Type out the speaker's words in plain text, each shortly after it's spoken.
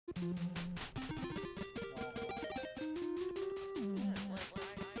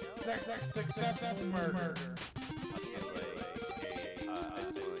Success murder. Hey, I just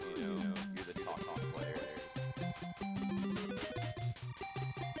want to let you know, you're the talk players.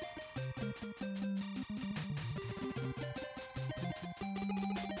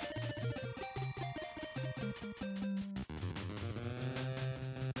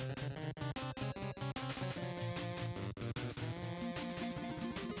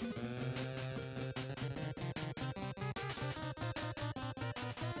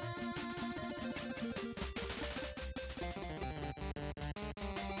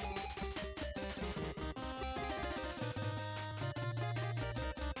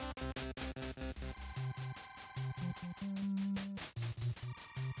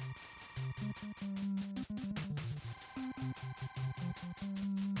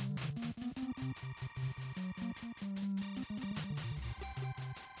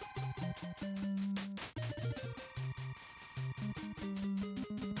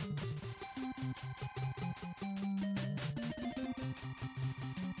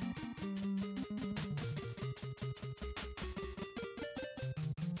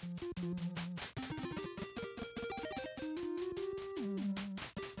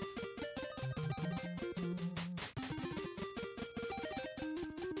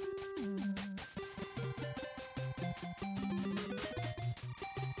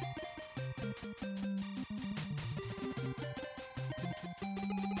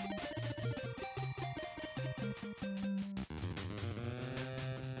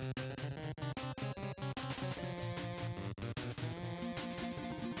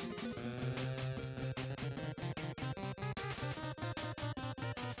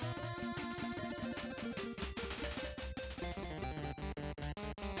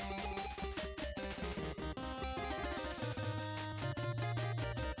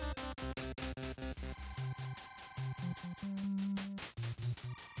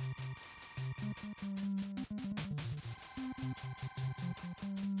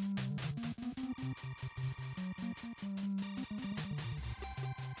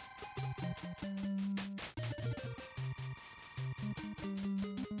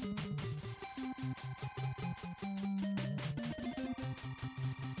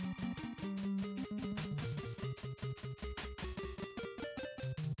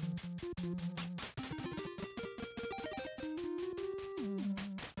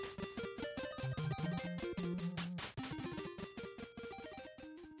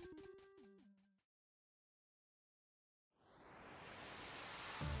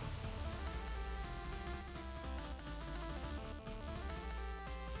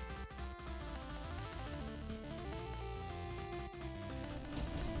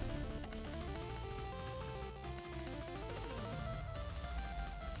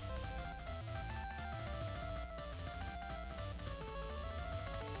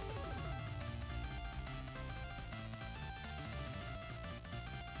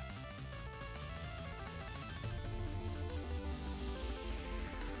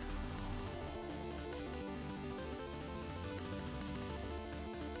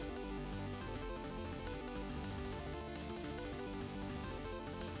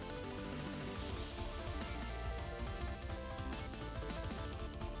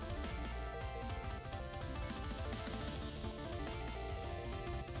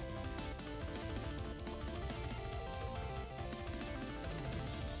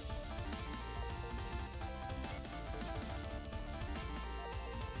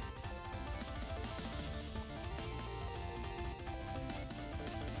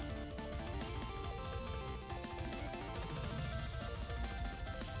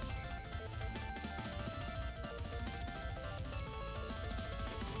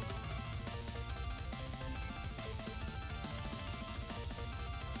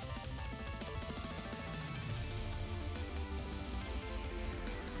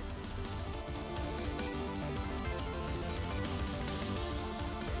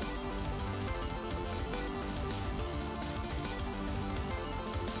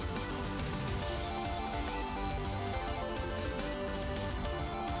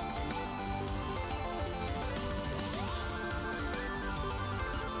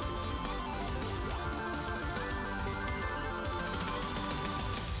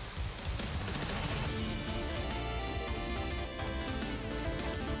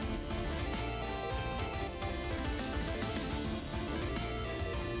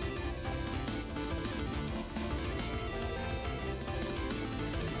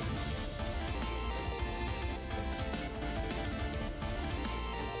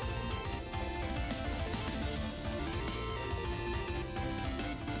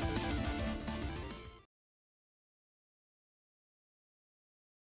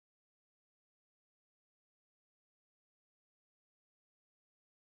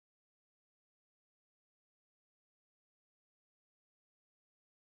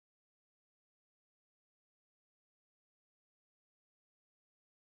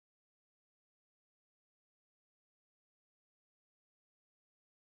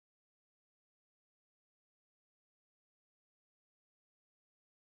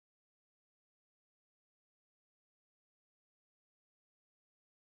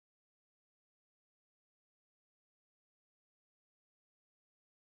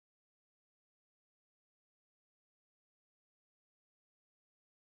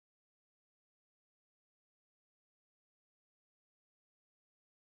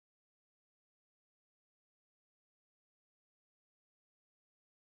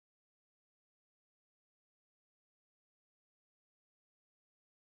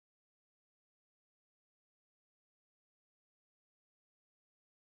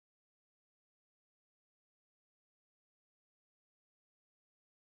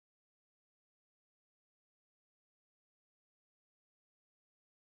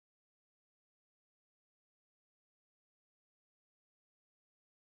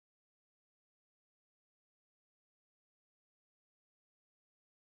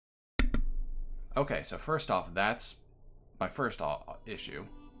 Okay, so first off, that's my first issue.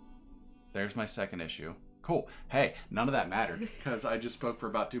 There's my second issue. Cool. Hey, none of that mattered because I just spoke for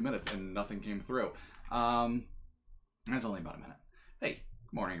about 2 minutes and nothing came through. That's only about a minute. Hey,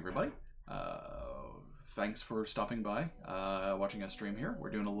 good morning, everybody. Thanks for stopping by, watching us stream here.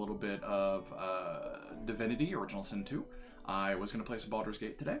 We're doing a little bit of Divinity Original Sin 2. I was going to play some Baldur's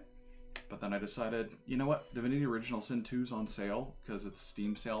Gate today, but then I decided, you know what? Divinity Original Sin 2 is on sale because it's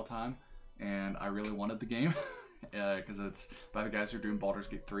Steam sale time, and I really wanted the game because it's by the guys who are doing Baldur's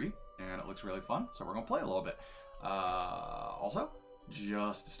Gate 3, and it looks really fun, so we're going to play a little bit. Also,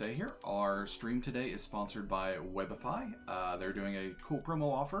 just to stay here, our stream today is sponsored by Webify. They're doing a cool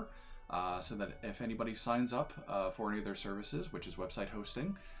promo offer so that if anybody signs up for any of their services, which is website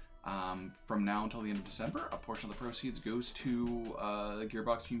hosting, from now until the end of December, a portion of the proceeds goes to the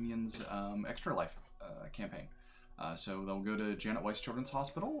Gearbox Union's Extra Life campaign. So they'll go to Janet Weiss Children's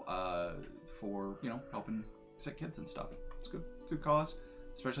Hospital for, helping sick kids and stuff. It's good cause,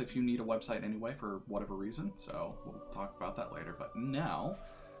 especially if you need a website anyway for whatever reason. So we'll talk about that later. But now,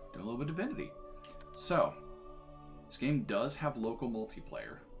 do a little bit of Divinity. So this game does have local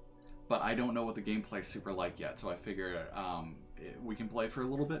multiplayer, but I don't know what the gameplay's super like yet. So I figured we can play for a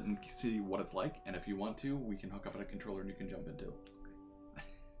little bit and see what it's like. And if you want to, we can hook up a controller and you can jump into.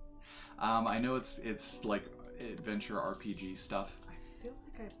 I know it's like adventure RPG stuff. I feel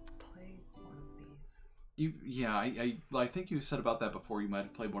like I played one of these. I think you said about that before. You might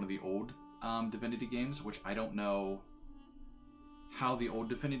have played one of the old Divinity games, which I don't know how the old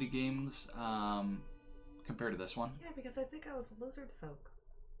Divinity games compare to this one. Yeah, because I think I was lizard folk.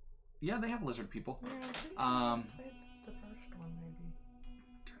 Yeah, they have lizard people. Yeah, I think so. I played the first one, maybe.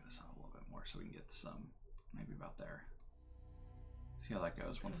 Turn this on a little bit more so we can get some, maybe about there. See how that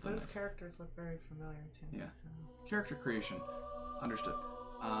goes once those characters look very familiar to me. Yeah. So. Character creation. Understood.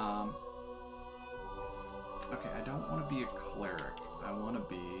 Okay, I don't want to be a cleric. I want to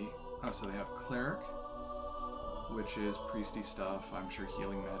be... Oh, so they have cleric, which is priesty stuff. I'm sure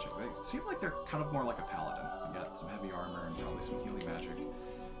healing magic. They seem like they're kind of more like a paladin. You got some heavy armor and probably some healing magic.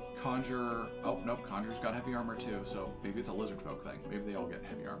 Conjurer... Oh, nope, Conjurer's got heavy armor too, so maybe it's a lizard folk thing. Maybe they all get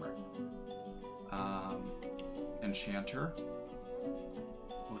heavy armor. Enchanter,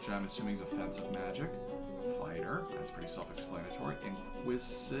 which I'm assuming is offensive magic. Fighter, that's pretty self-explanatory.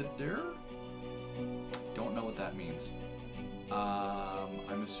 Inquisitor, don't know what that means.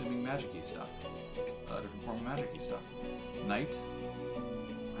 I'm assuming magic-y stuff. A different form of magic-y stuff. Knight,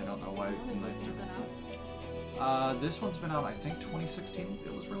 I don't know why. When has this been out? This one's been out, I think 2016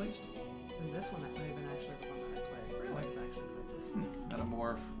 it was released. And this one might have been actually the one that I played. Really? I've actually played this one.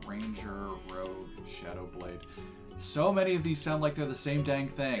 Metamorph, Ranger, Rogue, Shadowblade. So many of these sound like they're the same dang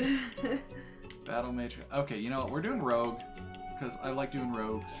thing. Battle Matrix. Okay, you know what? We're doing Rogue because I like doing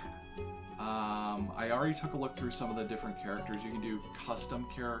rogues. I already took a look through some of the different characters. You can do custom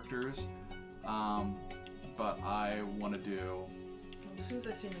characters, but I want to do... As soon as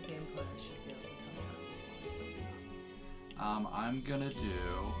I see the gameplay, I should be able to tell you this is I'm gonna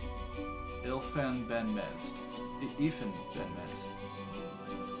do Ilfen Ben Mist. Ethan Ben Mist.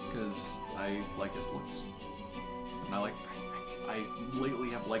 Because I like his looks. And I lately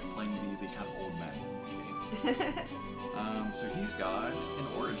have liked playing the kind of old men games. So he's got an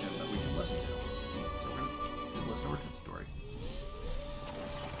origin that we can listen to. So we're going to listen to origin story.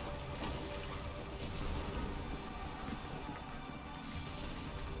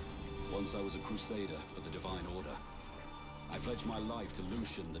 Once I was a crusader for the Divine Order. I pledged my life to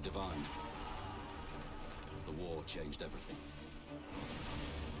Lucian the Divine. The war changed everything.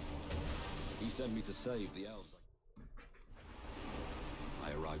 He sent me to save the elves.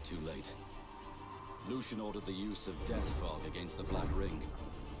 I arrived too late. Lucian ordered the use of death fog against the Black Ring,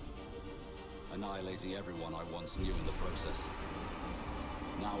 annihilating everyone I once knew in the process.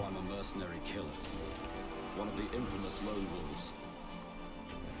 Now I'm a mercenary killer, one of the infamous Lone Wolves.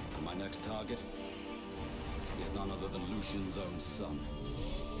 And my next target is none other than Lucian's own son.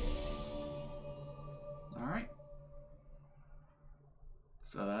 Alright.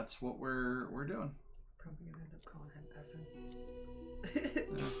 So that's what we're doing. Probably gonna end up calling him Evan.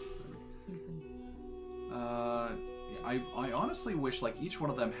 I honestly wish like each one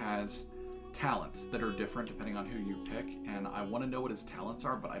of them has talents that are different depending on who you pick, and I want to know what his talents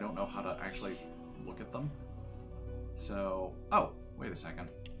are, but I don't know how to actually look at them. So, oh, wait a second.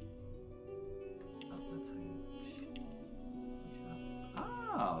 Oh, that's how you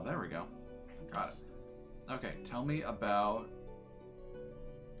Oh, there we go. Got it. Okay, tell me about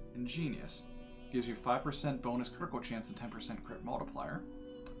Ingenious. Gives you 5% bonus critical chance and 10% crit multiplier.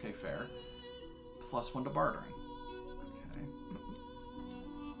 Okay, fair. +1 to bartering. Okay.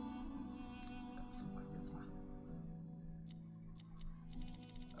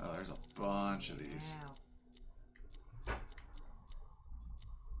 Oh, there's a bunch of these. Wow.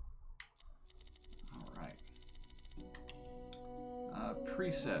 Alright.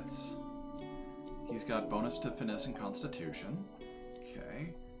 Presets. He's got bonus to finesse and constitution.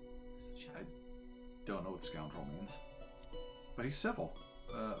 Okay. I don't know what scoundrel means. But he's civil.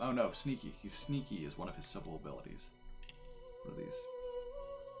 Oh no, sneaky. He's sneaky is one of his civil abilities. What are these?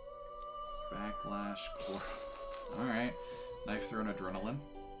 Backlash, core. Alright. Knife through and adrenaline.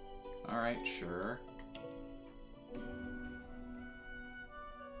 Alright, sure.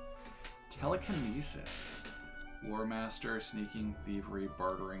 Telekinesis. Lore Master, Sneaking, Thievery,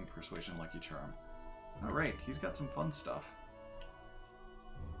 Bartering, Persuasion, Lucky Charm. Alright, he's got some fun stuff.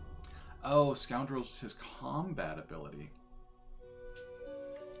 Oh, Scoundrel's his combat ability.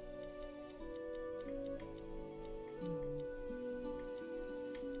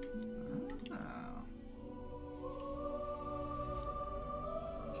 Oh.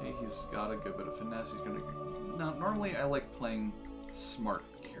 Okay, he's got a good bit of finesse. He's gonna. Now, normally I like playing smart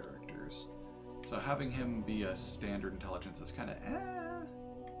characters, so having him be a standard intelligence is kind of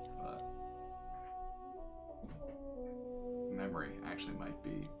but memory actually might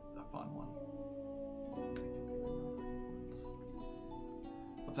be a fun one.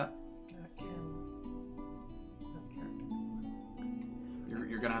 What's that?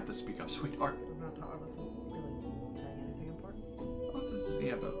 You're gonna have to speak up, sweetheart. I wasn't really saying anything important. Well,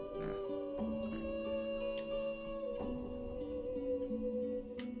 yeah, but that's okay.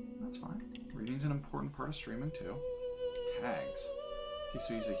 That's fine. Reading's an important part of streaming too. Tags. Okay,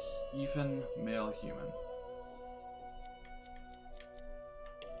 so he's a even male human.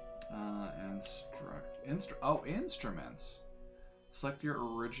 Instruments. Select your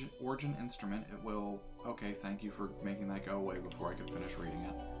origin instrument. It will. Okay, thank you for making that go away before I could finish reading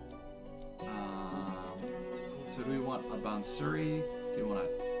it. So do we want a bansuri? Do we want a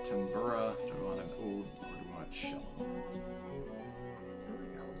tambura? Do we want an oud? Or do we want a cello?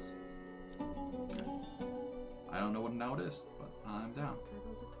 Okay. I don't know what an oud is, but I'm down.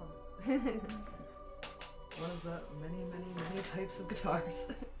 One of the many, many, many types of guitars.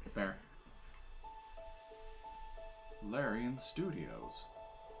 Fair. Larian Studios.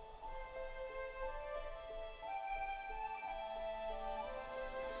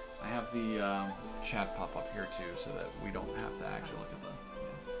 I have the chat pop up here too, so that we don't have to actually look at the.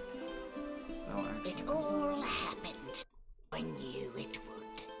 Oh, actually. It all happened. I knew it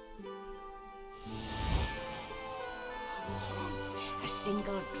would. A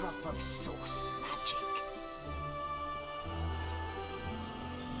single drop of source magic.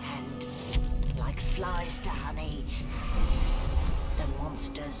 And, like flies to honey, the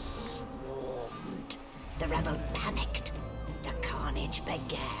monsters swarmed. The rebel panicked. The carnage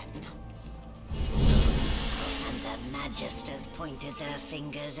began. And the magisters pointed their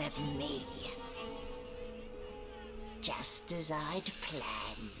fingers at me. Just as I'd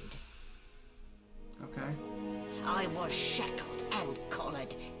planned. Okay. I was shackled and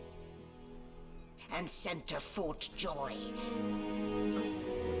collared. And sent to Fort Joy.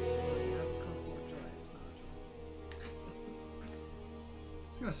 I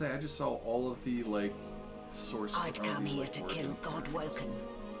was gonna say I just saw all of the source. I'd come here to kill origin. Godwoken.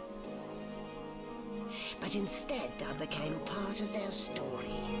 But instead I became part of their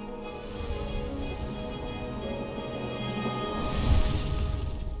story.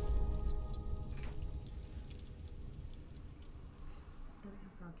 He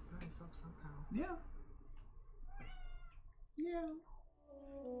has to occupy himself somehow. Yeah. Yeah.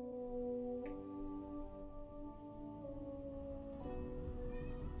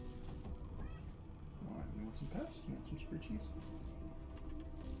 Alright, you want some pets? You want some scritchies?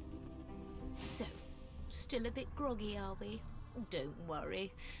 So, still a bit groggy, are we? Don't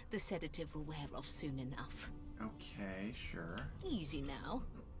worry, the sedative will wear off soon enough. Okay, sure. Easy now,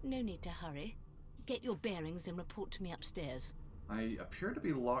 no need to hurry. Get your bearings and report to me upstairs. I appear to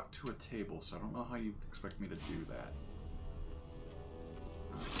be locked to a table, so I don't know how you expect me to do that.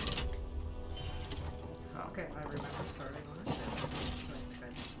 Oh. Okay, I remember starting on it. So I think I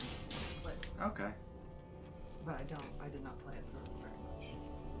just play it. Okay. But I did not play it for very much.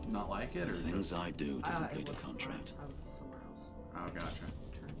 Not like it, or The things just... I do to It complete a was contract. I was somewhere else. Oh, gotcha.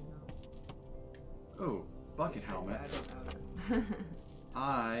 Turning out. Oh, bucket helmet. I don't know it.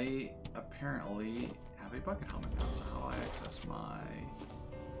 I apparently have a bucket helmet now, so how do I access my...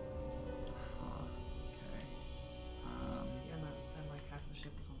 okay. And like half the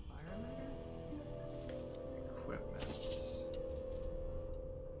ship is on fire in there? Equipment.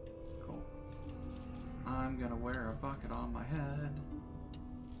 Cool. I'm gonna wear a bucket on my head.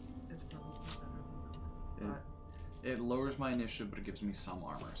 It's probably better than It, nothing. It lowers my initiative, but it gives me some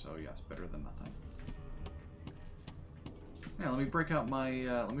armor, so yes, better than nothing. Yeah, let me break out my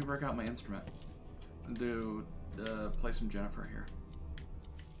instrument and play some Jennifer here.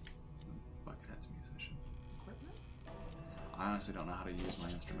 Buckethead's musician. Equipment? I honestly don't know how to use my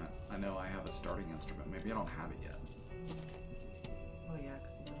instrument. I know I have a starting instrument. Maybe I don't have it yet. Oh yeah,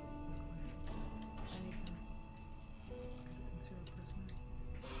 because he doesn't require it. I need some. Since you're a prisoner.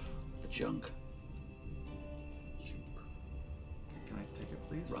 The junk. Okay, can I take it,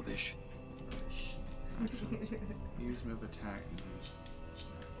 please? Rubbish. Actions. Use, move, attack, and use.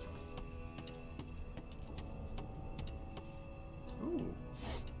 Ooh.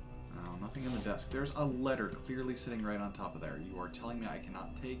 Oh, nothing in the desk. There's a letter clearly sitting right on top of there. You are telling me I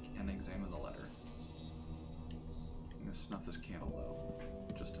cannot take and examine the letter. I'm gonna snuff this candle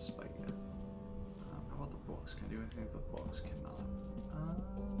though, just to spite you. How about the books? Can I do anything with the books? Cannot.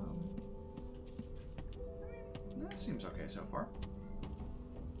 That seems okay so far.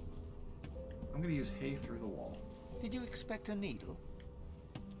 I'm gonna use hay through the wall. Did you expect a needle?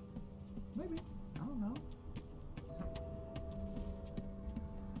 Maybe. I don't know.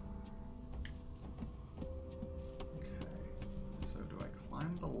 Okay. So do I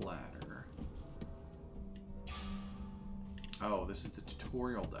climb the ladder? Oh, this is the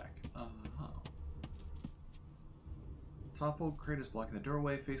tutorial deck. Topple crate is blocking the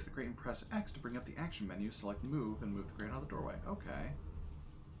doorway. Face the crate and press X to bring up the action menu. Select move and move the crate out of the doorway. Okay.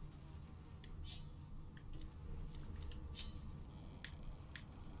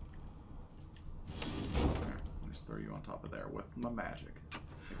 There. Just throw you on top of there with my magic, I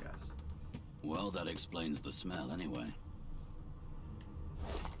guess. Well, that explains the smell anyway.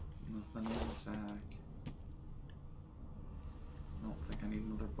 Nothing in the sack. I don't think I need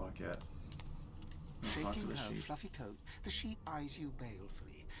another bucket. Talk to Shaking the her sheep. fluffy coat, the sheep eyes you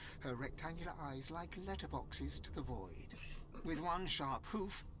balefully, her rectangular eyes like letterboxes to the void. With one sharp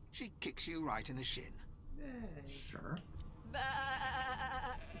hoof, she kicks you right in the shin. Hey. Sure.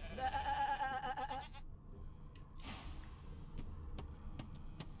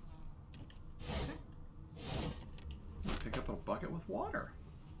 Pick up a bucket with water.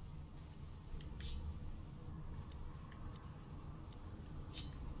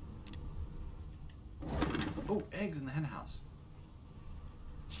 Oh, eggs in the hen house.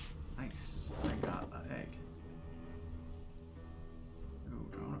 Nice. I got an egg. Ooh,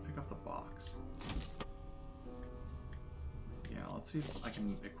 do I want to pick up the box? Yeah, let's see if I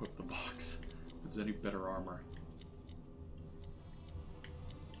can equip the box. If there's any better armor.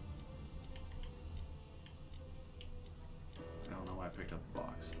 I don't know why I picked up the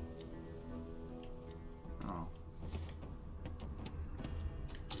box. Oh.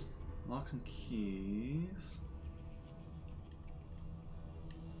 Locks and keys.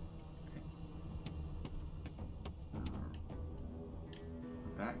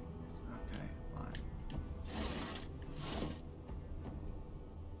 Back. Okay, fine.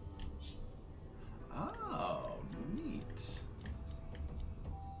 Oh, neat.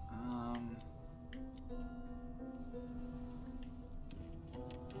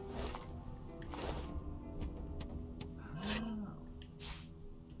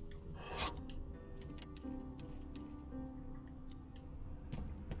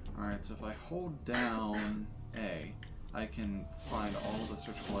 Alright, so if I hold down A, I can find all of the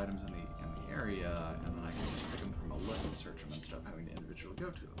searchable items in the area, and then I can just pick them from a list and search them instead of having to individually go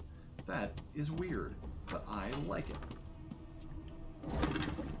to them. That is weird, but I like it.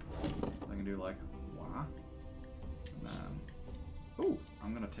 I can do like, wah, and then, ooh,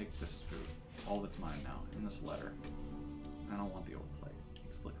 I'm gonna take this food. All of it's mine now, in this letter. I don't want the old plate.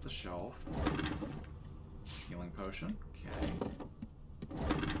 Let's look at the shelf. Healing potion, okay.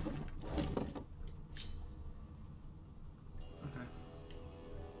 Okay.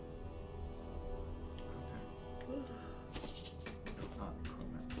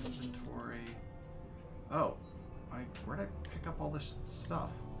 Equipment inventory. Oh, where'd I pick up all this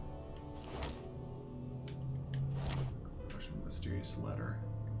stuff? Mysterious letter.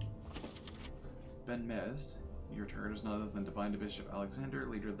 Ben Mez, your turret is none other than Divine Bishop Alexander,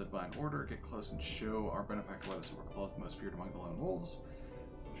 leader of the Divine Order. Get close and show our benefactor why the Silver Claw is the most feared among the lone wolves.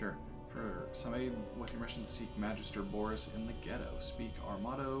 Sure. For some aid with your mission, seek Magister Boris in the ghetto. Speak our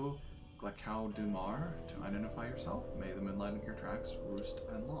motto, Glakau Dumar, to identify yourself. May the moonlight at your tracks, roost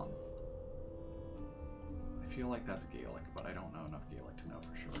and lawn. I feel like that's Gaelic, but I don't know enough Gaelic to know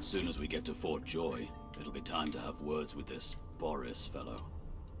for sure. As soon as we get to Fort Joy, it'll be time to have words with this Boris fellow.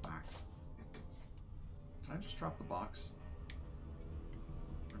 Box. Did I just drop the box?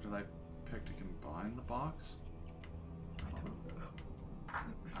 Or did I pick to combine the box? I don't know.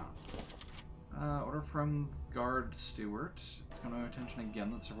 Oh. Order from Guard Stewart. It's come to my attention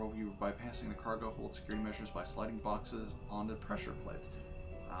again that several of you are bypassing the cargo hold security measures by sliding boxes onto pressure plates.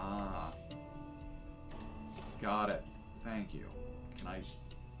 Ah. Got it. Thank you. Can I just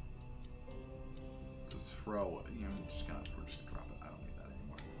throw, you know, just gonna, we're just gonna drop it. I don't need that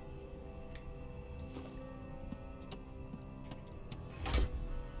anymore.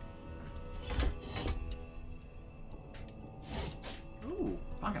 Ooh,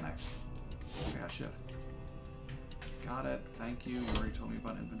 pocket knife. I got shift. Got it. Thank you. You already told me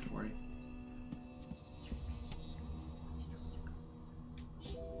about inventory.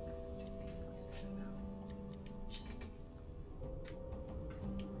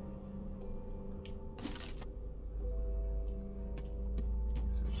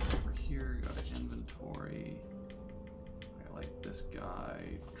 So over here, got an inventory. I like this guy.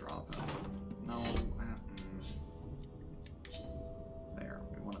 Drop him. No. There.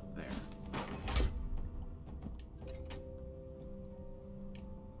 We want it there.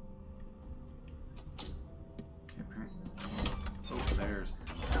 Oh, there's.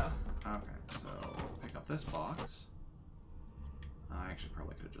 Okay, so pick up this box. I actually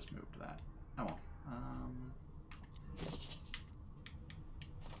probably could have just moved that. Oh well.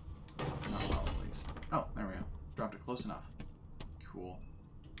 Not well, at least. Oh, there we go. Dropped it close enough. Cool.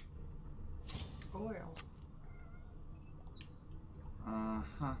 Oil.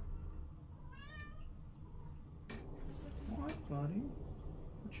 Uh-huh. What, buddy?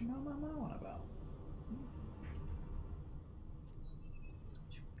 What you mowing about?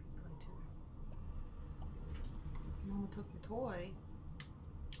 Mama took your toy.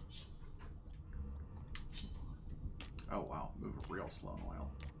 Oh wow, move real slow and oil.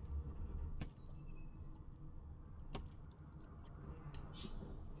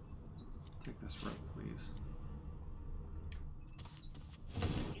 Take this rope, please.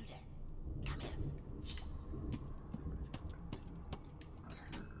 You there. Come here.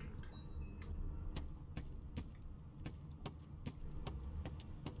 I heard.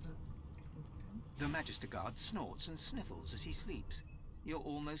 The Magister Guard snorts and sniffles as he sleeps. You're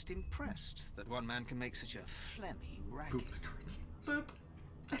almost impressed that one man can make such a phlegmy racket. Boop the cards.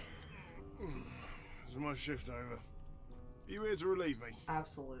 Boop. Is my shift over? Are you here to relieve me?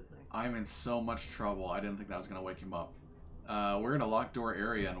 Absolutely. I'm in so much trouble. I didn't think that was gonna wake him up. We're in a locked door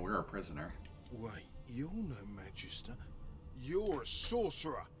area and we're a prisoner. Wait, you're no Magister. You're a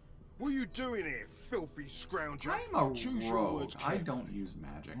sorcerer. What are you doing here, filthy scrounger? I'm a Choose your rogue. words I carefully. don't use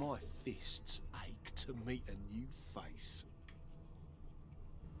magic. My fists ache to meet a new face.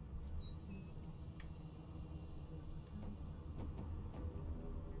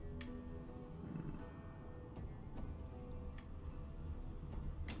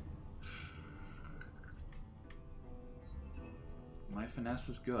 My finesse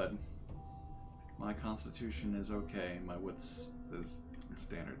is good. My constitution is okay. My wits is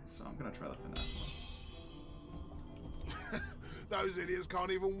standard, so I'm gonna try the finesse one. Those idiots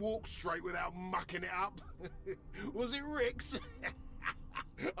can't even walk straight without mucking it up. Was it Rick's?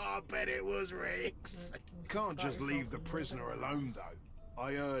 I bet it was Rick's. Can't just leave the prisoner alone, though.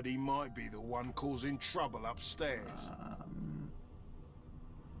 I heard he might be the one causing trouble upstairs.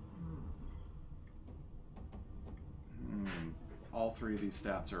 All three of these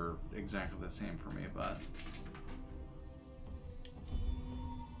stats are exactly the same for me, but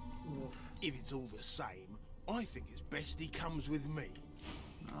Oof. If it's all the same, I think it's best he comes with me.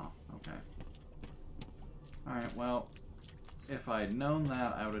 oh, okay. All right. Well, if I'd known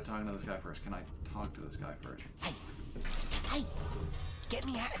that, I would have talked to this guy first. Can I talk to this guy first? Hey! Hey! Get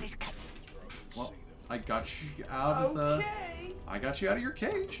me out of this cage! Well, I got you out of the. Okay. I got you out of your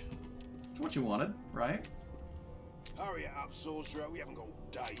cage. That's what you wanted, right? Hurry it up, sorcerer. We haven't got all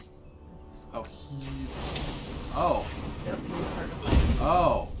day. Oh, he's. Oh. Yep, he's starting to fight.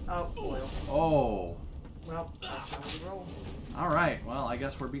 Oh. Oh, oil. Oh. Well, that's how we roll. All right. Well, I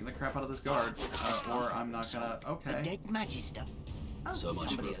guess we're beating the crap out of this guard, or I'm not gonna. The Okay. dead Magister. Oh, So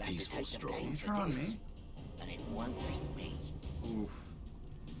much for Somebody a will have to peaceful take the stroll. blame You for turn on this, me. and it won't be me. Oof.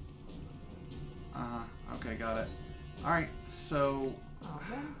 Okay, got it. All right. So,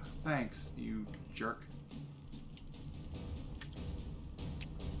 thanks, you jerk.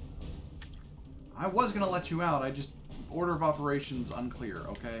 I was gonna let you out. I just order of operations unclear.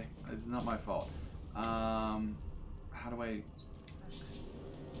 Okay, it's not my fault. How do I? Ping.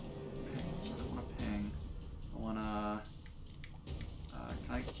 I don't want to ping. I wanna.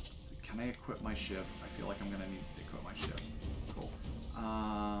 Can I equip my ship? I feel like I'm gonna need to equip my ship. Cool.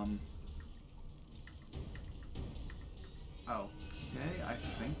 Okay, I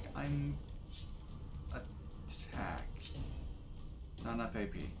think I'm attack. Not enough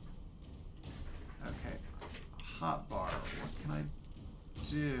AP. hotbar. What can I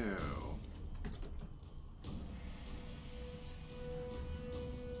do?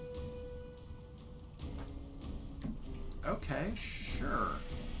 Okay, sure.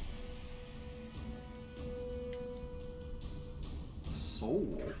 Soul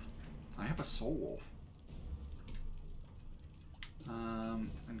Wolf. I have a Soul Wolf.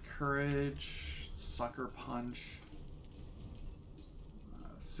 Encourage, Sucker Punch.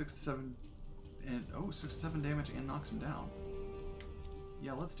 6 to 7 and 6 to 7 damage and knocks him down.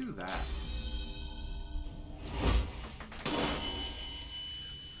 Yeah, let's do that.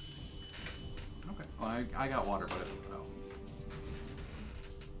 Okay. Well, I got water, but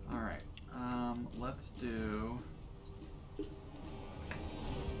alright. Let's do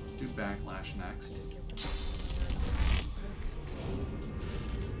Backlash next. What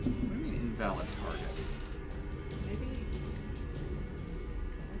do you mean invalid target? Maybe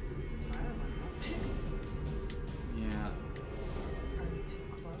this is fire. Yeah. Are you too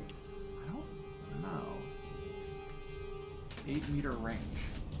close? I don't know. 8 meter range.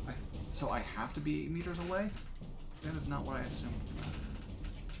 So I have to be 8 meters away? That is not what I assumed.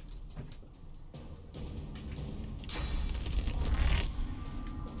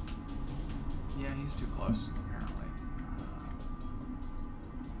 Yeah, he's too close, apparently.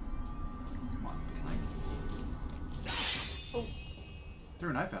 Come on, can I... Oh! Threw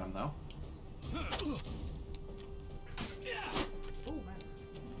a knife at him, though. Oh, nice.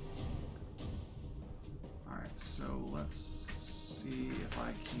 Alright, so let's see if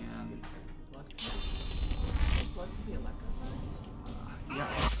I can... Blood can be electrified? Yeah,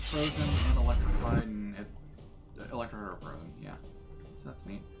 it's frozen and electrified, and electrified or frozen, yeah. So that's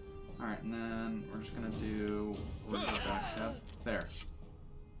neat. Alright, and then we're just gonna do backstab. There.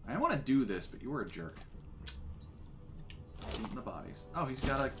 I want to do this, but you were a jerk. Eating the bodies. Oh, he's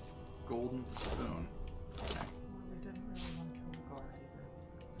got a golden spoon. Okay. Well, we didn't really want to kill the guard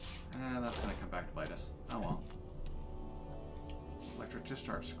either. That's gonna come back to bite us. Oh well. Electric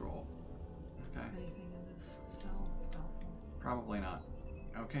discharge scroll. Okay. Anything in this cell? Doubtful. Probably not.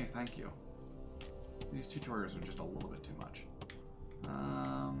 Okay, thank you. These tutorials are just a little bit too much.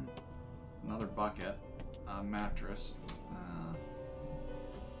 Another bucket. A mattress.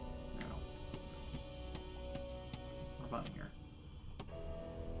 No. What about in here?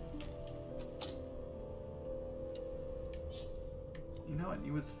 You know what?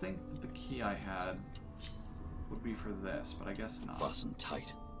 You would think that the key I had would be for this, but I guess not. Fasten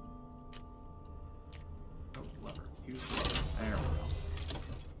tight. Oh, lever. Use the lever. There we go.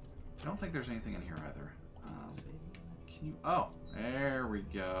 I don't think there's anything in here either. Can you... Oh, there we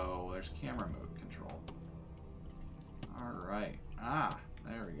go. There's camera mode control. Alright. Ah,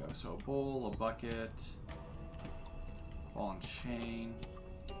 there we go. So a bowl, a bucket, ball and chain,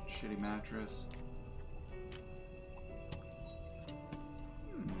 shitty mattress.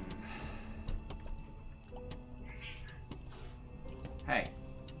 Hey,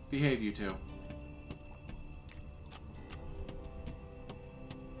 behave, you two.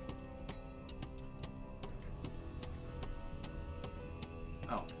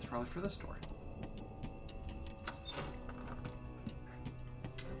 Oh, it's probably for this door.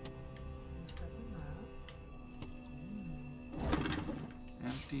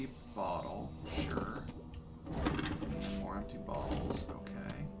 Empty bottle, sure. More empty bottles,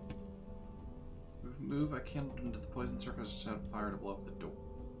 okay. Move a candle into the poison surface to set fire to blow up the door.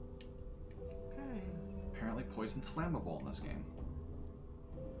 Okay. Apparently poison's flammable in this game.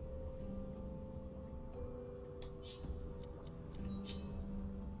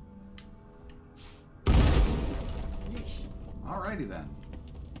 Alrighty then.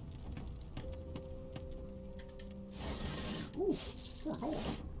 Ooh, 4 gold.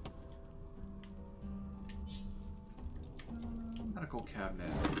 Medical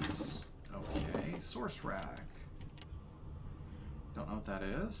cabinets. Okay, source rack. Don't know what that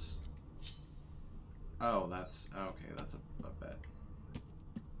is. Oh, that's okay. That's a bed.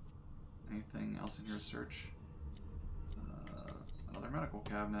 Anything else in here? Search. Another medical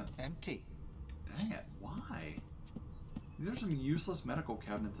cabinet. Empty. Dang it! Why? These are some useless medical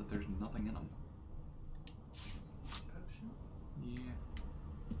cabinets that there's nothing in them. Potion? Yeah.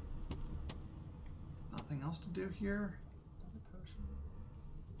 Nothing else to do here? Another potion.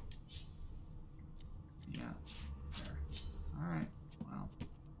 Yeah. There. Alright. Well.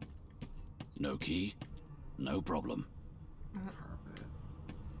 No key, no problem. Carpet.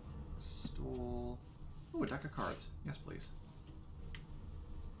 Stool. Ooh, a deck of cards. Yes, please.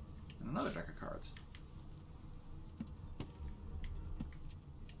 And another deck of cards.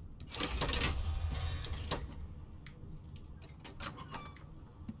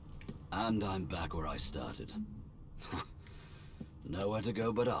 And I'm back where I started. Nowhere to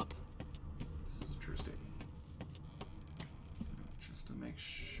go but up. This is a true statement. Just to make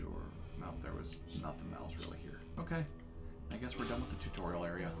sure. No, there was nothing else really here. Okay. I guess we're done with the tutorial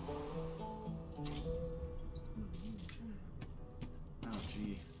area. Oh,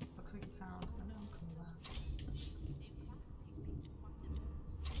 gee. Looks like you found an alchemy lab.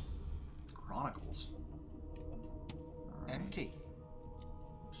 Chronicles. Alright. Empty.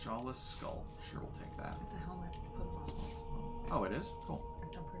 Shawless skull. Sure, we'll take that. It's a helmet. Put it on. Oh, it is? Cool. I'm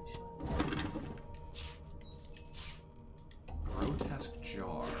pretty sure. Grotesque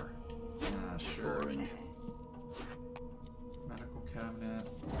jar. Ah, sure. Medical cabinet.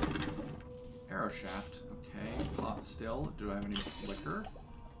 Arrow shaft. Okay. Pot still. Do I have any liquor?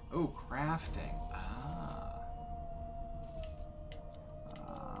 Oh, crafting. Ah.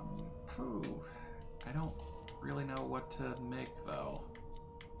 Ooh. I don't really know what to make, though.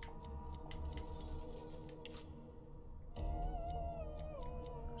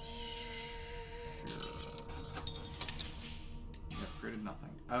 Upgraded nothing.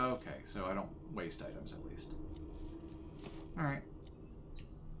 Okay, so I don't waste items at least. Alright.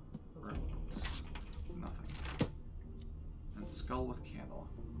 Nothing. And skull with candle.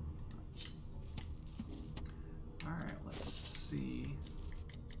 Alright, let's see.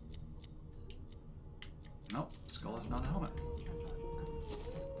 Nope, skull is not a helmet.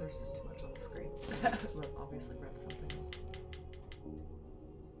 There's just too much on the screen. Look, obviously read something else.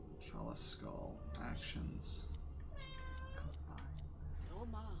 Chalice skull. Actions. No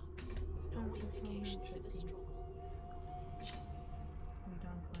marks. No indications of a struggle. We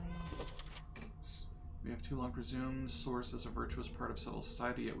done playing. We have too long presumed Source is a virtuous part of civil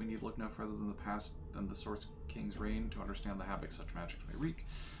society, yet we need look no further than the past than the Source King's reign to understand the havoc such magics may wreak.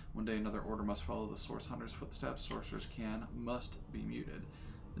 One day another order must follow the Source Hunter's footsteps. Sorcerers must be muted.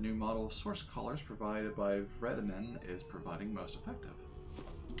 The new model of Source Collars provided by Vredeman is providing most effective.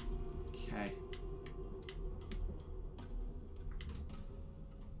 Okay.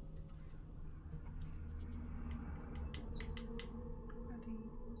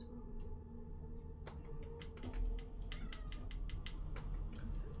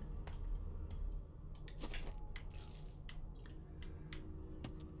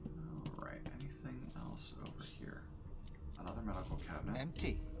 Alright, anything else over here? Another medical cabinet.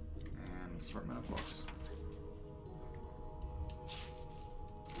 Empty. And assortment of books.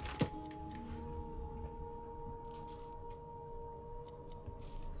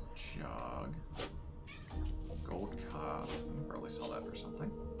 Jug. Gold cup. You can probably sell that for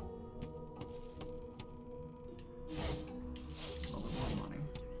something. A little bit more money.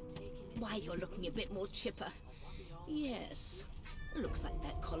 Why, you're looking a bit more chipper. Yes. Looks like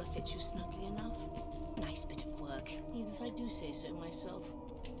that collar fits you snugly enough. Nice bit of work, even if I do say so myself.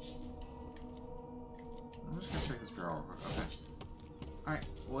 I'm just gonna check this barrel real quick. Okay. Alright,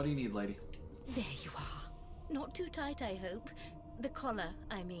 what do you need, lady? There you are. Not too tight, I hope. The collar,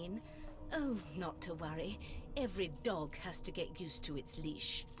 I mean. Oh, not to worry. Every dog has to get used to its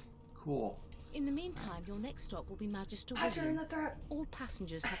leash. Cool. In the meantime, your next stop will be Magister Punch her in William. the throat. All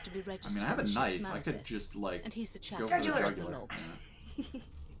passengers have to be I registered. mean, I have a at the knife. ship's I could manifest. just, like, And he's the chap go for the who wrote jugular. the logs. Yeah.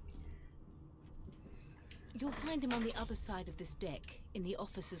 You'll find him on the other side of this deck, in the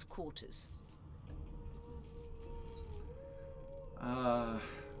officers' quarters.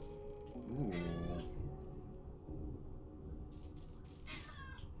 Ooh.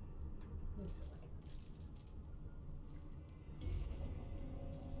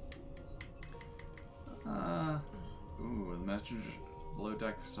 Ooh, the messenger below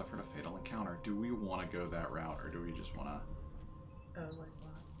deck suffered a fatal encounter. Do we want to go that route, or do we just want to... Like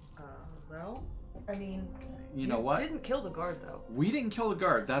what? Well, I mean... You know what? Didn't kill the guard, though. We didn't kill the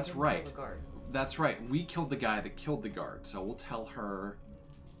guard, that's Didn't right. Kill the guard. That's right, we killed the guy that killed the guard, so we'll tell her...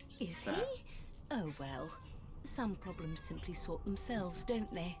 Is that. he? Oh well. Some problems simply sort themselves,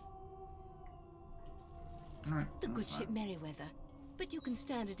 don't they? Alright, The that's good fine. ship Merryweather. But you can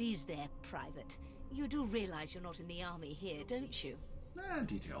stand at ease there, Private. You do realize you're not in the army here, don't you?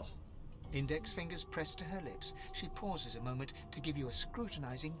 Details. Index fingers pressed to her lips. She pauses a moment to give you a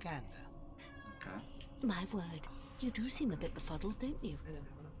scrutinizing gander. Okay. My word, you do seem a bit befuddled, don't you? I didn't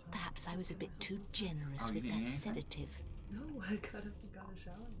have enough time. Perhaps I was a bit too generous Oh, you with didn't that eat anything? sedative. No, I got a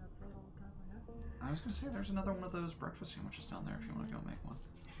shower. That's about all the time I had. I was gonna say, there's another one of those breakfast sandwiches down there if you want to go make one.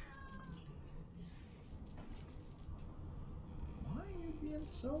 Why are you being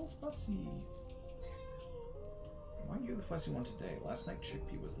so fussy? Why are you the fussy one today? Last night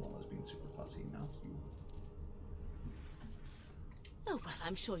Chickpea was the one that was being super fussy, now it's you. Oh well,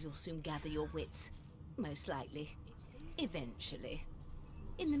 I'm sure you'll soon gather your wits. Most likely. Eventually.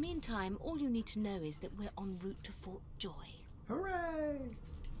 In the meantime, all you need to know is that we're en route to Fort Joy. Hooray!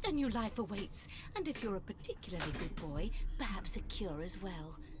 A new life awaits, and if you're a particularly good boy, perhaps a cure as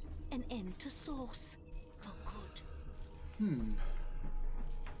well. An end to Source. For good.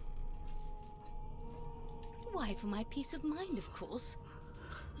 Why, for my peace of mind, of course.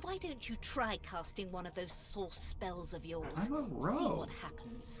 Why don't you try casting one of those Source spells of yours? I'm a rogue. See what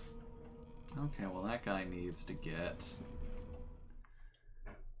happens. Okay, well that guy needs to get...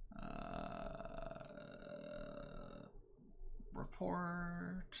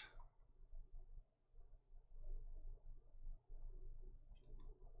 report...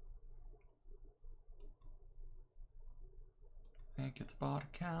 I think it's bot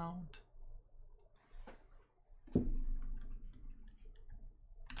account.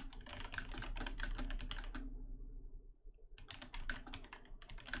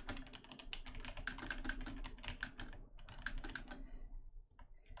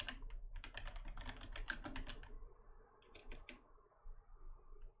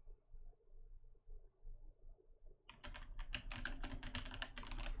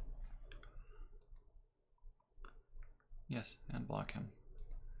 Yes, and block him.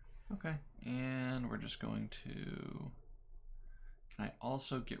 Okay, and we're just going to... Can I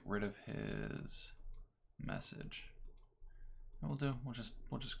also get rid of his message? We'll do. We'll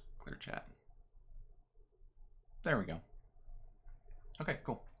just clear chat. There we go. Okay,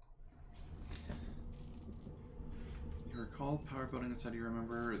 cool. You recall power building inside you.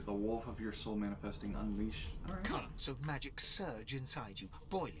 Remember the wolf of your soul manifesting, unleash. All right. Currents of magic surge inside you,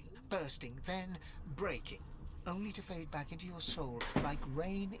 boiling, bursting, then breaking, only to fade back into your soul like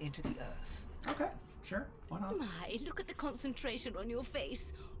rain into the earth. Okay, sure. Why not? My, look at the concentration on your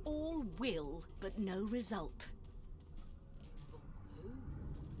face. All will, but no result.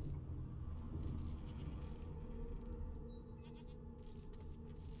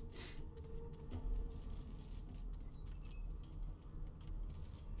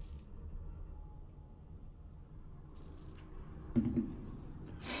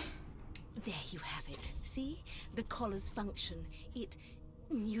 There you have it. See? The collar's function. It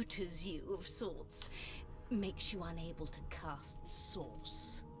neuters you of sorts. Makes you unable to cast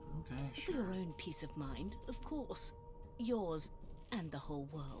Source. Okay, For sure. your own peace of mind, of course. Yours and the whole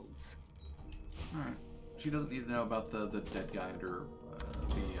world's. Alright. She doesn't need to know about the dead guy under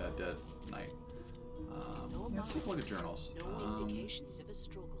the dead knight. Let's take a look at journals. No indications of a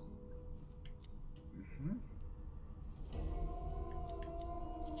struggle.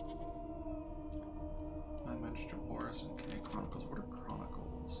 My Magister Boris and K Chronicles. What are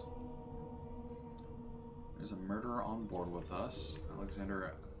Chronicles? There's a murderer on board with us.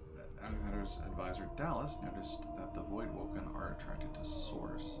 Alexander's advisor Dallas noticed that the Voidwoken are attracted to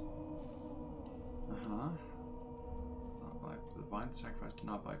Source. Not by the divine sacrifice,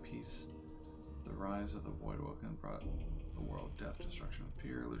 not by peace. The rise of the Voidwoken brought the world death, destruction,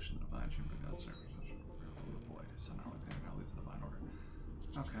 fear, illusion, the divine chamber, God's sacrifice. The void. His son Alexander now leads the divine order.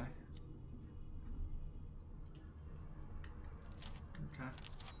 Okay.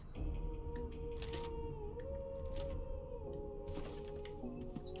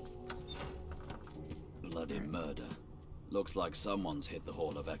 Bloody murder. Looks like someone's hit the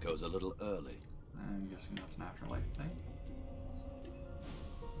Hall of Echoes a little early. I'm guessing that's an afterlife thing.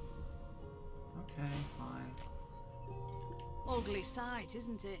 Okay, fine. Ugly sight,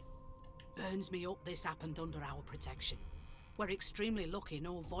 isn't it? Burns me up this happened under our protection. We're extremely lucky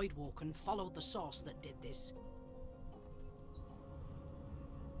no Voidwoken followed the source that did this.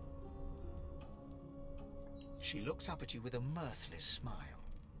 She looks up at you with a mirthless smile.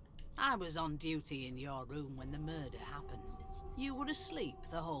 I was on duty in your room when the murder happened. You were asleep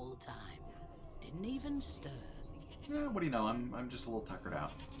the whole time. Didn't even stir. Yeah, what do you know? I'm just a little tuckered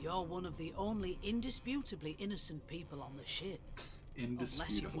out. You're one of the only indisputably innocent people on the ship.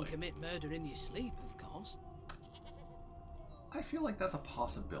 Indisputably. Unless you can commit murder in your sleep, of course. I feel like that's a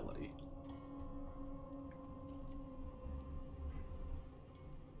possibility.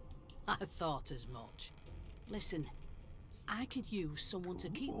 I thought as much. Listen, I could use someone to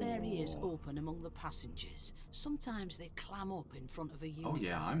keep their ears open among the passengers. Sometimes they clam up in front of a uniform. Oh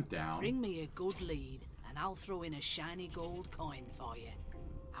yeah, I'm down. Bring me a good lead, and I'll throw in a shiny gold coin for you.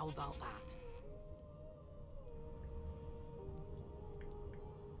 How about that?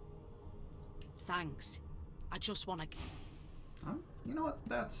 Thanks. I just want to... You know what?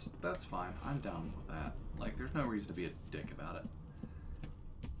 That's fine. I'm down with that. Like, there's no reason to be a dick about it.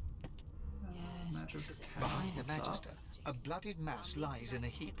 Behind the Magister, a blooded mass lies in a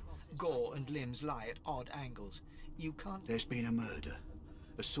heap. Gore and limbs lie at odd angles. You can't... There's been a murder.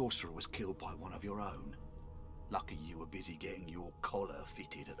 A sorcerer was killed by one of your own. Lucky you were busy getting your collar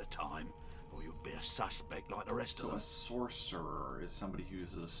fitted at the time. or you'll be a suspect like the rest So of a them. sorcerer is somebody who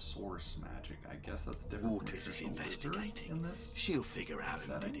uses source magic. I guess that's different from a Waters is traditional wizard investigating. in this. She'll figure out who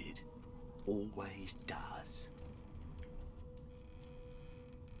setting? did it. Always does.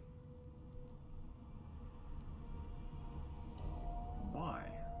 Why?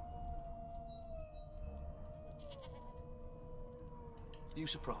 You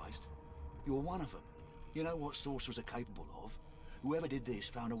surprised? You're one of them. You know what sorcerers are capable of? Whoever did this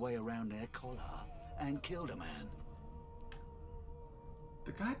found a way around their collar and killed a man.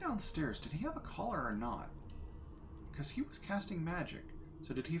 The guy downstairs, did he have a collar or not? Because he was casting magic.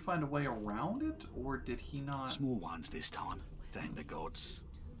 So did he find a way around it, or did he not? Small ones this time, thank the gods.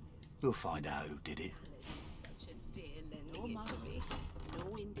 We'll find out who did it. Such a dear No lending it to me. marks,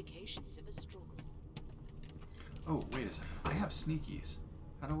 no indications of a struggle. Oh, wait a second. I have sneakies.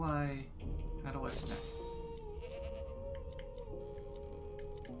 How do I sneak?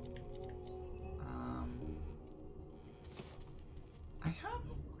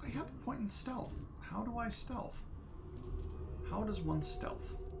 I have a point in stealth. How do I stealth? How does one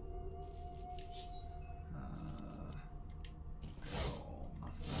stealth? Barrel,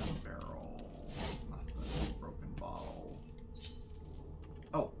 nothing. Barrel, nothing. Broken bottle.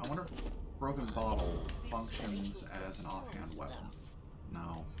 Oh, I wonder if broken bottle functions as an offhand weapon.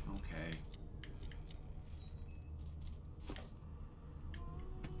 No. Okay.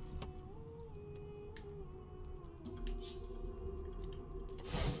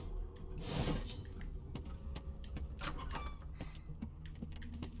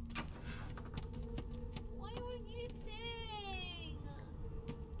 Why won't you sing?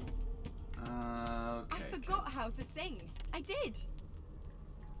 Okay. I forgot how to sing. I did.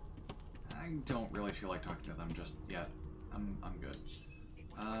 I don't really feel like talking to them just yet. I'm good.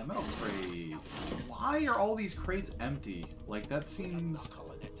 Metal crate. Why are all these crates empty? Like, that seems...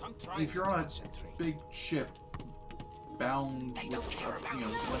 If you're on a big ship bound with, a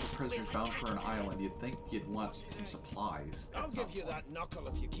bunch of prisoners bound for an island, you'd think you'd want some supplies. I'll give you that knuckle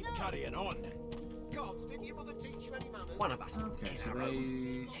if you keep carrying on. Gods, didn't your mother teach you any manners? One of us will Okay, kill so our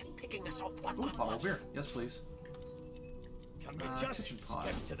own. they... They're picking us off one Ooh, by bottle one. of beer. Yes, please. Can we just kitchen pot.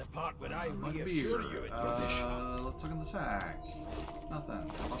 skip to the part where I Mug of reassure beer. you it will be shot? Let's look in the sack.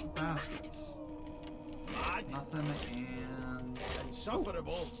 Nothing. Lots of baskets. Mad? Nothing and...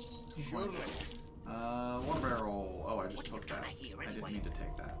 Insufferable? Surely. Water barrel. Oh, I just took that. trying to hear I didn't anyway? mean to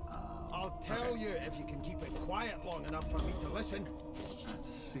take that. I'll tell okay. you if you can keep it quiet long enough for me to listen. Let's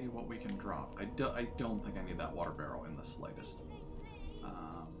see what we can drop. I don't think I need that water barrel in the slightest.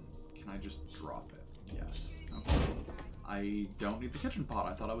 Can I just drop it? Yes. Okay. I don't need the kitchen pot.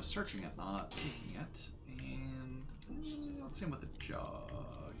 I thought I was searching it, not taking it. And let's see with the jug.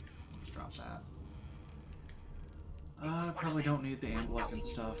 I'll just drop that. Probably don't need the ambulance and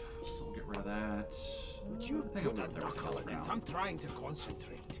stuff, so we'll get rid of that. Would you I think put I'll a move knuckle everything in else it? around. I'm trying to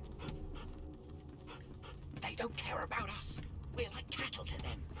concentrate. They don't care about us. We're like cattle to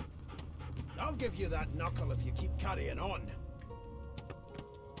them. I'll give you that knuckle if you keep carrying on.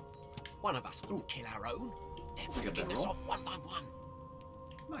 One of us wouldn't kill our own. They're We get that picking us roll. off one by one.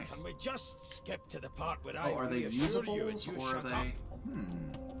 Nice. Can we just skip to the part where I Oh, are they reassure you and usables you or are shut they? up?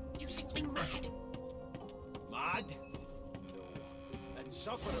 You think me mad? Mad? No.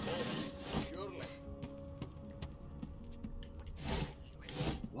 Insufferable? Surely.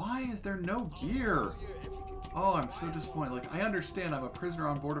 Why is there no gear? Oh, I'm so disappointed. Like, I understand I'm a prisoner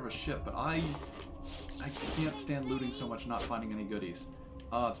on board of a ship, but I can't stand looting so much not finding any goodies.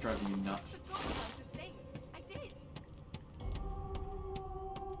 Oh, it's driving me nuts. I forgot how to sing. I did.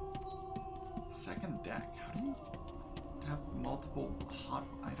 Second deck? How do you have multiple hot...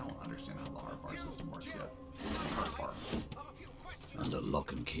 I don't understand how the hard bar system works yet. Hard bar. Under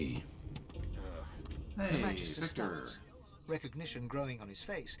lock and key. The Hey, Magister Victor. starts, recognition growing on his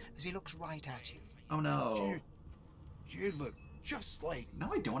face as he looks right at you. Oh no. You look just like...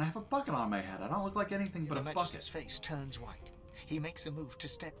 No, I don't. I have a bucket on my head. I don't look like anything but The a Magister's bucket. face turns white. He makes a move to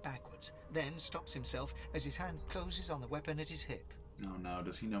step backwards, then stops himself as his hand closes on the weapon at his hip. Oh no,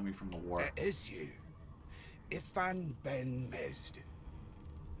 does he know me from the war? It is you. Ifan Ben Mesd.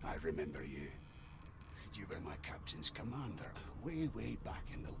 I remember you. You were my captain's commander way back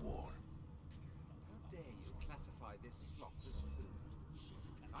in the war. How dare you classify this slop as food?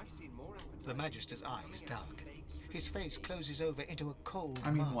 I've seen more appetizing The Magister's eyes darken. His face closes over into a cold I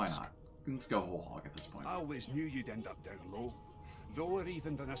mean, mask. why not? Let's go whole hog at this point. I always knew you'd end up down low. Lower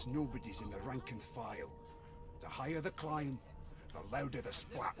even than us nobodies in the rank and file. The higher the climb, the louder the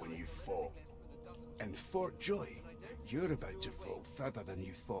splat when you fall. And Fort Joy, you're about to fall further than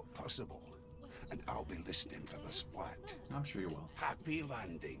you thought possible. And I'll be listening for the splat. I'm sure you will. Happy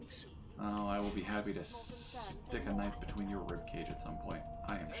landings. Oh, I will be happy to stick a knife between your rib cage at some point.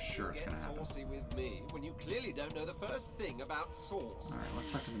 I am sure it's going to happen. Saucy with me when you clearly don't know the first thing about sauce. Alright,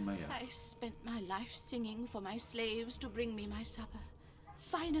 let's talk to the Maya. I spent my life singing for my slaves to bring me my supper.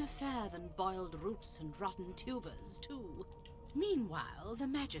 Finer fare than boiled roots and rotten tubers, too. Meanwhile, the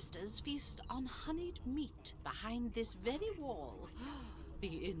Magisters feast on honeyed meat behind this very wall.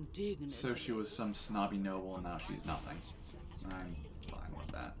 The indignity. So she was some snobby noble, and now she's nothing. I'm fine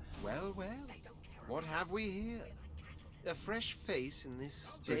with that. Well, well, what have we here? A fresh face in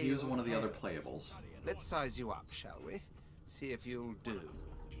this So he was stale one of the other hair. playables. Let's size you up, shall we? See if you'll do.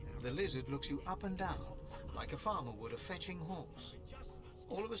 The lizard looks you up and down, like a farmer would a fetching horse.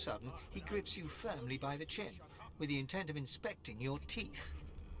 All of a sudden, he grips you firmly by the chin, with the intent of inspecting your teeth.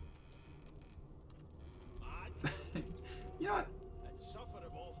 You know what?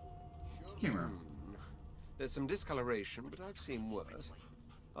 Humor him. There's some discoloration, but I've seen worse.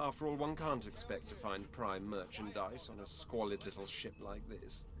 After all, one can't expect to find prime merchandise on a squalid little ship like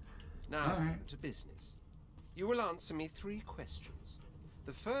this. Now, Alright. to business. You will answer me 3 questions.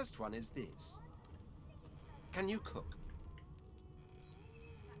 The first one is this. Can you cook?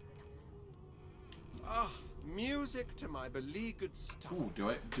 Ah, music to my beleaguered stomach.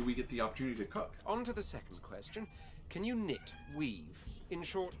 Ooh, do we get the opportunity to cook? On to the second question. Can you knit, weave? In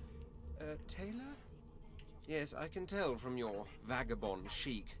short, tailor? Yes, I can tell from your vagabond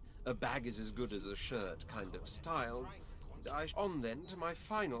chic, a bag is as good as a shirt kind of style. On then to my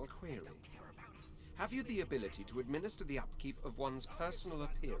final query. Have you the ability to administer the upkeep of one's personal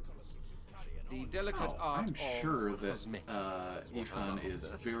appearance? The delicate art I'm of sure that cosmetics what Ethan I'm is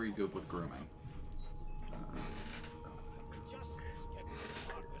after. very good with grooming.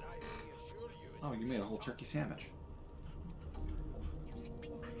 Oh, you made a whole turkey sandwich.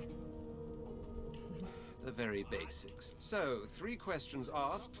 The very basics. So, 3 questions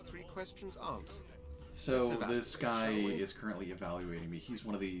asked, 3 questions answered. So Let's this evaluate, guy shall we? is currently evaluating me. He was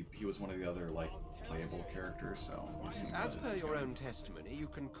one of the other like playable characters. So we're seeing As how per this is your going. own testimony, you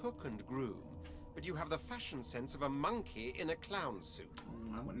can cook and groom, but you have the fashion sense of a monkey in a clown suit.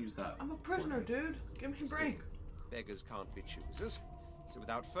 I wouldn't use that. I'm a prisoner, dude. Give me a break. Beggars can't be choosers. So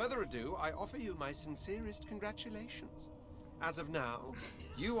without further ado, I offer you my sincerest congratulations. As of now,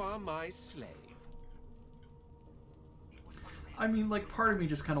 you are my slave. I mean, like, part of me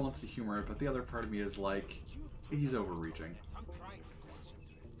just kind of wants to humor it, but the other part of me is like, he's overreaching.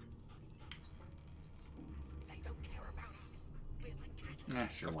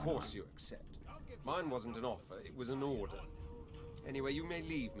 Sure, Of why course not? you accept. Mine wasn't an offer, it was an order. Anyway, you may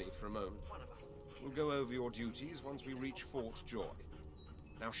leave me for a moment. We'll go over your duties once we reach Fort Joy.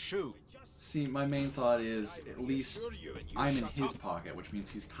 Now shoo! See, my main thought is, at least I'm in his pocket, which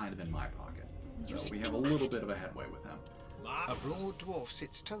means he's kind of in my pocket. So we have a little bit of a headway with him. A broad dwarf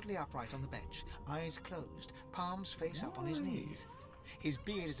sits totally upright on the bench, eyes closed, palms face up on his knees. His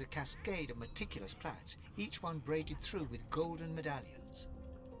beard is a cascade of meticulous plaits, each one braided through with golden medallions.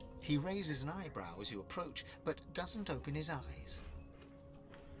 He raises an eyebrow as you approach, but doesn't open his eyes.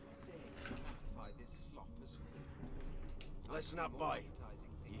 Listen up, boy.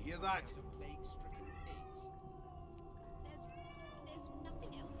 You hear that? There's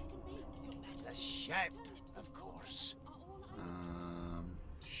nothing else I can make, Your Majesty. The ship, of course.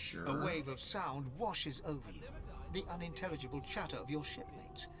 Sure. A wave of sound washes over you. The unintelligible chatter of your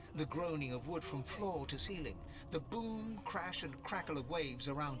shipmates, the groaning of wood from floor to ceiling, the boom, crash and crackle of waves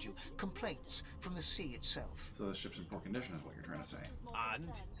around you, complaints from the sea itself. So the ship's in poor condition is what you're trying to say. And?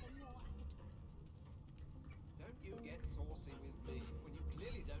 Don't you get saucy with me when you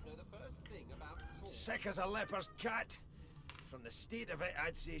clearly don't know the first thing about sauce. Sick as a leper's cat. From the state of it,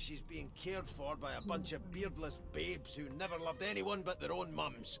 I'd say she's being cared for by a bunch of beardless babes who never loved anyone but their own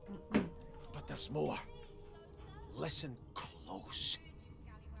mums. But there's more. Listen close.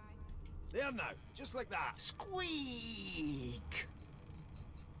 There now, just like that. Squeak!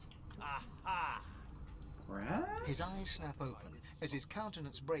 Aha! His eyes snap open as his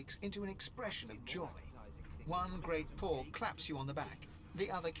countenance breaks into an expression of joy. One great paw claps you on the back.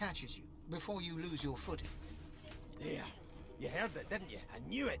 The other catches you before you lose your footing. There. You heard it, didn't you? I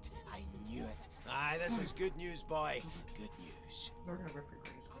knew it. I knew it. Aye, this is good news, boy. Good news. They're gonna rip your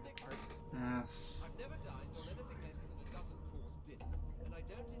grades. That's... I've never dined on anything less than a dozen-course dinner, and I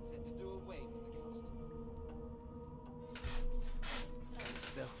don't intend to do away with the custom. It's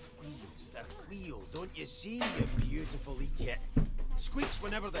the wheel, don't you see, you beautiful idiot? Squeaks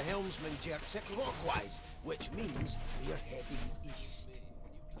whenever the helmsman jerks it clockwise, which means we're heading east.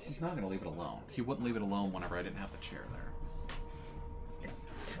 He's not going to leave it alone. He wouldn't leave it alone whenever I didn't have the chair there.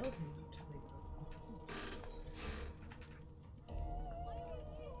 Tell him not to leave it alone.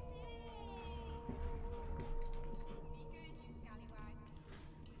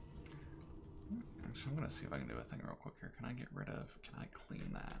 Actually, I'm gonna see if I can do a thing real quick here. Can I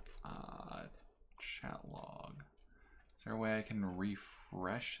clean that? Chat log. Is there a way I can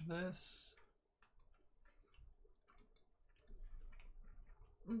refresh this?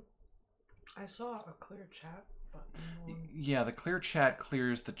 I saw a clear chat button. Yeah, the clear chat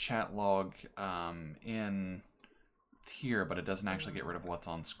clears the chat log in here, but it doesn't actually get rid of what's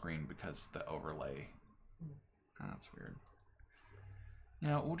on screen because the overlay. That's weird.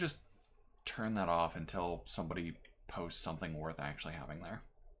 Yeah, we'll just turn that off until somebody posts something worth actually having there.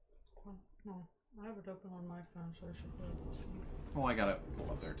 No, I have it open on my phone, so I should be able to see. Well, I got it pulled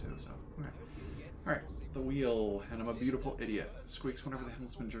up there too, so. Okay. Alright, the wheel, and I'm a beautiful idiot. Squeaks whenever the hill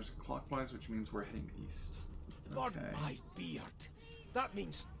spins clockwise, which means we're heading east. God, my beard. That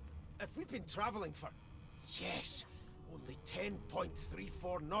means if we've been travelling for, yes, only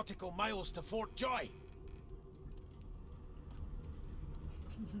 10.34 nautical miles to Fort Joy.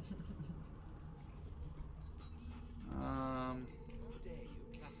 How dare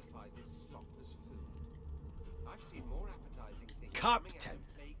you classify this slop as food? I've seen more appetizing things. Captain,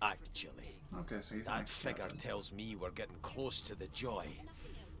 actually. Okay, so he's that figure tells me we're getting close to the Joy.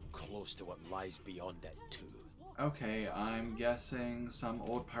 Close to what lies beyond it, too. Okay, I'm guessing some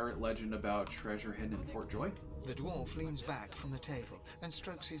old pirate legend about treasure hidden in Fort Joy? The dwarf leans back from the table and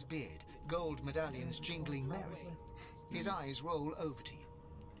strokes his beard, gold medallions jingling merrily. His eyes roll over to you.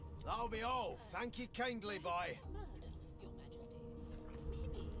 That'll be all. Thank you kindly, boy.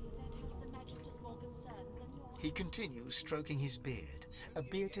 He continues stroking his beard, a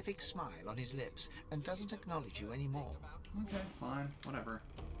beatific smile on his lips, and doesn't acknowledge you anymore. Okay, fine, whatever.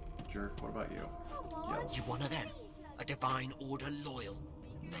 Jerk, what about you? Yell. You one of them? A divine order loyal?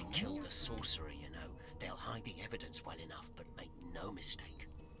 They killed the sorcerer, you know. They'll hide the evidence well enough, but make no mistake.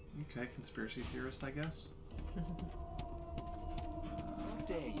 Okay, conspiracy theorist, I guess. How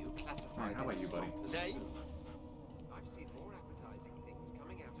dare you classify Alright, how about you, buddy? Name? I've seen more appetizing things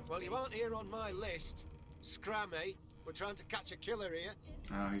coming out of. Well, you aren't here on my list. Scram, eh? We're trying to catch a killer here.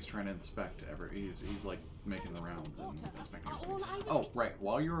 Oh, he's trying to inspect he's like making the rounds and inspecting everything. Oh, right,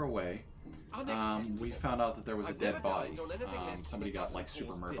 while you were away, we found out that there was a dead body. Somebody got like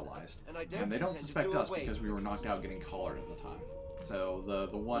super myrtleized. And they don't suspect us because we were knocked out getting collared at the time. So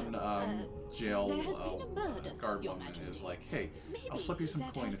the one jail guard woman is like, hey, I'll slip you some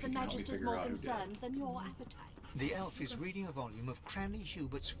coin if you can help me figure out who did it. The elf is reading a volume of Cranley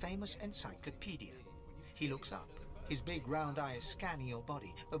Hubert's famous encyclopedia. He looks up, his big round eyes scanning your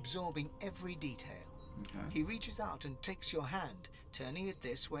body, absorbing every detail. Okay. He reaches out and takes your hand, turning it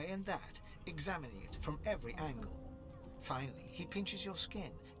this way and that, examining it from every angle. Finally, he pinches your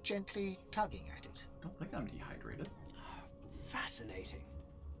skin, gently tugging at it. I don't think I'm dehydrated. Fascinating.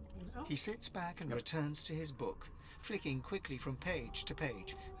 He sits back and returns to his book, flicking quickly from page to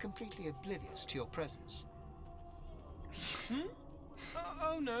page, completely oblivious to your presence.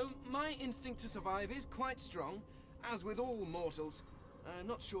 Oh no, my instinct to survive is quite strong, as with all mortals. I'm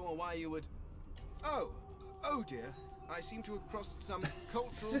not sure why you would... Oh dear, I seem to have crossed some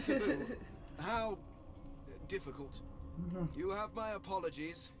cultural taboo. How difficult. You have my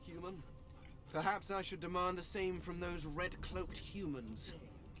apologies, human. Perhaps I should demand the same from those red-cloaked humans.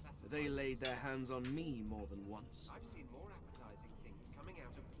 They laid their hands on me more than once. I've seen more appetizing things coming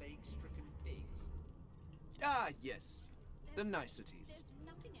out of plague-stricken pigs. Ah, yes. The niceties.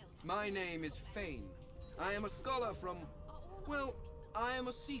 My name is Fane. I am a scholar from... Well, I am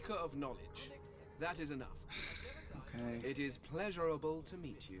a seeker of knowledge. That is enough. Okay. It is pleasurable to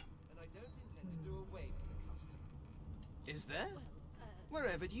meet you. And I don't intend to do away with the custom. Is there?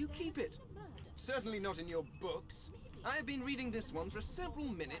 Wherever do you keep it? Certainly not in your books. I have been reading this one for several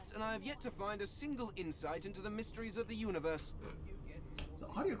minutes, and I have yet to find a single insight into the mysteries of the universe. The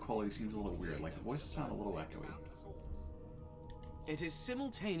audio quality seems a little weird, like the voices sound a little echoey. It is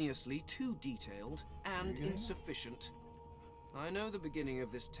simultaneously too detailed and insufficient. I know the beginning of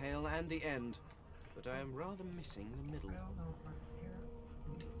this tale and the end, but I am rather missing the middle.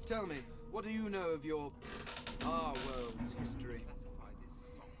 Tell me, what do you know of our world's history?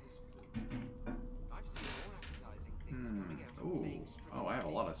 Oh, I have a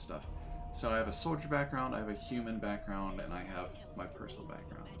lot of stuff. So I have a soldier background, I have a human background, and I have my personal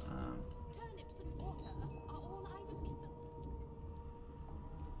background.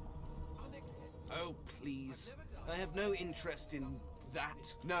 Oh, please. I have no interest in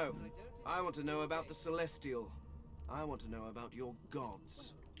that. No. I want to know about the Celestial. I want to know about your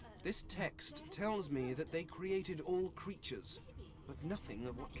gods. This text tells me that they created all creatures, but nothing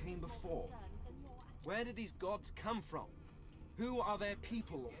of what came before. Where did these gods come from? Who are their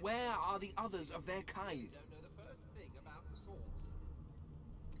people? Where are the others of their kind?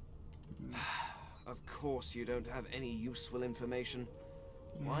 course you don't have any useful information.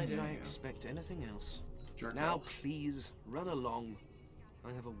 Why did I expect anything else? Jerk Now, balls. please, run along.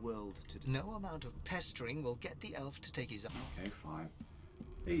 I have a world to do. No amount of pestering will get the elf to take his... Okay, fine.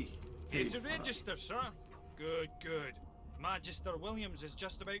 Hey. It's a what up? register, sir. Good, good. Magister Williams is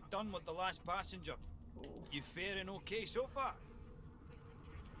just about done with the last passenger. You faring okay so far?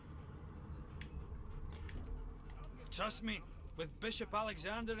 Trust me, with Bishop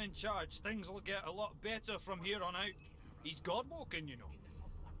Alexander in charge, things will get a lot better from here on out. He's God-woken, you know.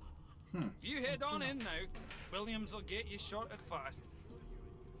 You head on in now. Williams will get you sorted fast.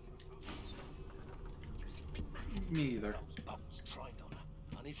 Me either.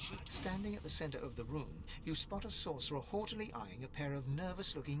 Standing at the centre of the room, you spot a sorcerer haughtily eyeing a pair of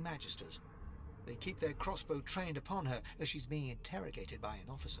nervous-looking magisters. They keep their crossbow trained upon her as she's being interrogated by an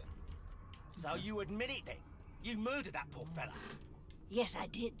officer. So you admit it then? You murdered that poor fella? Yes, I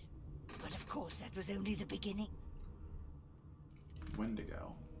did. But of course, that was only the beginning.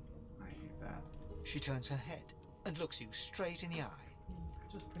 Wendigo. I hate that. She turns her head and looks you straight in the eye.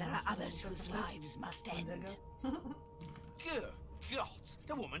 There are others whose lives must end. Good God,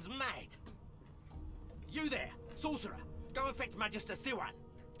 the woman's mad. You there, sorcerer, go and fetch Magister Siwan.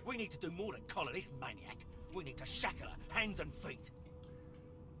 We need to do more than collar this maniac. We need to shackle her, hands and feet.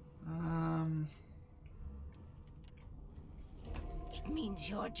 It means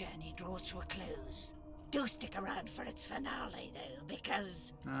your journey draws to a close. Do stick around for its finale, though,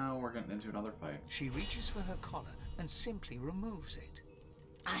 because... Now we're getting into another fight. She reaches for her collar and simply removes it.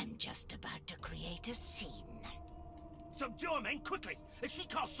 I'm just about to create a scene. Subdue her, men, quickly! If she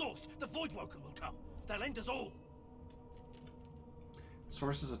casts Source, the Voidwoken will come. They'll end us all.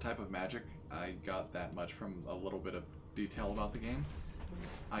 Source is a type of magic. I got that much from a little bit of detail about the game.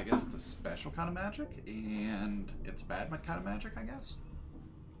 I guess it's a special kind of magic, and it's a bad kind of magic, I guess.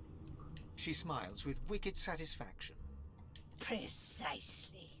 She smiles with wicked satisfaction.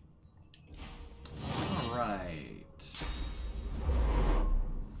 Precisely. Alright.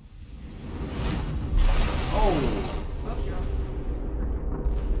 Oh!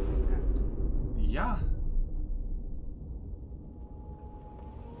 Yeah.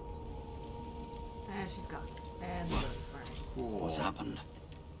 And she's gone. And the road is burning. Cool. What's happened?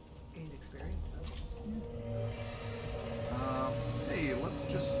 Gained experience, though. Hey, let's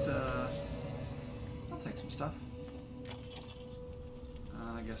just, I'll take some stuff.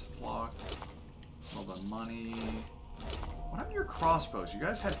 I guess it's locked. All the money. What happened to your crossbows? You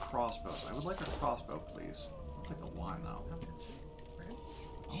guys had crossbows. I would like a crossbow, please. I'll take the wine, though.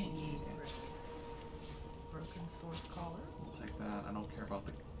 Oh, yeah. Broken source collar. I'll take that. I don't care about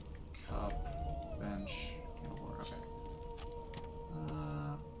the cup, bench, candleboard. Okay.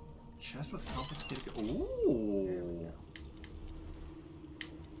 Chest with confiscated. Ooh.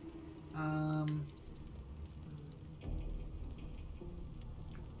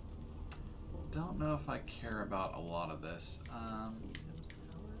 Don't know if I care about a lot of this.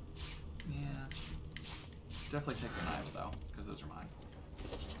 Yeah. Definitely take the knives though, because those are mine.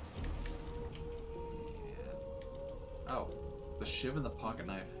 Yeah. Oh, the shiv and the pocket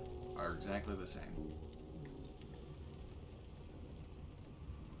knife are exactly the same.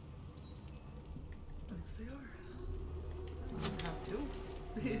 Yes, they are. I have two.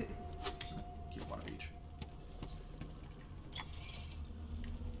 Keep one of each.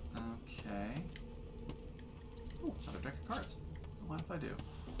 Okay. Ooh, another deck of cards. Don't mind if I do.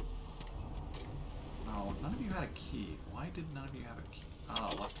 Oh, none of you had a key. Why did none of you have a key?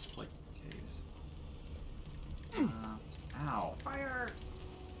 Oh, lock display case. Ow. Fire!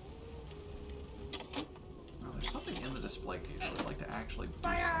 Oh, there's something in the display case I would like to actually do.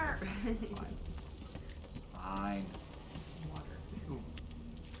 Fire! Fine. Fine. Some water. Ooh.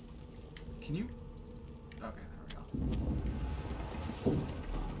 Can you? Okay, there we go.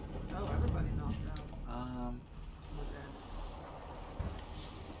 Oh, everybody knocked out. We're dead.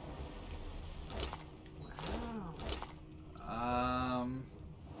 Wow.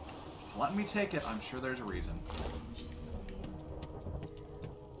 It's letting me take it. I'm sure there's a reason.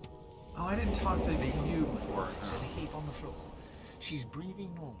 Oh, I didn't talk to you before. In a heap on the floor. She's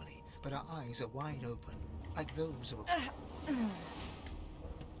breathing normally, but her eyes are wide open, like those of a...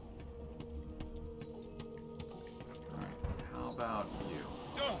 Alright, how about you?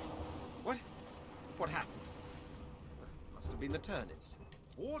 Oh, what happened? Must have been the turnips.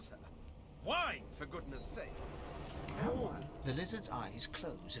 Water? Wine, for goodness sake. Oh. The lizard's eyes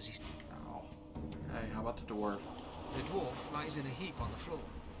close as he... Ow. Okay, how about the dwarf? The dwarf lies in a heap on the floor,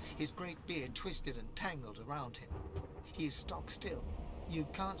 his great beard twisted and tangled around him. He is stock still. You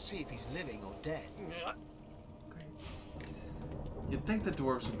can't see if he's living or dead. You'd think the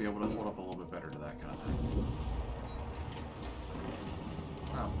dwarves would be able to hold up a little bit better to that kind of thing.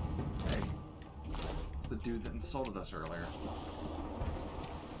 Oh, hey. It's the dude that insulted us earlier.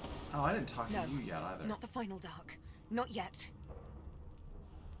 Oh, I didn't talk to you yet either. Not the final dark. Not yet.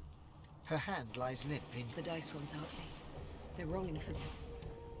 Her hand lies limp in... The dice roll darkly. They're rolling for me.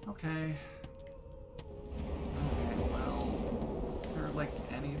 Okay. Alright, well... Is there, like,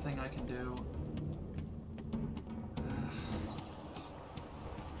 anything I can do?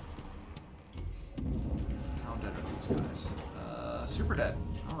 How dead are these guys? Super dead.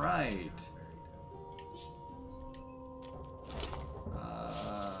 Alright.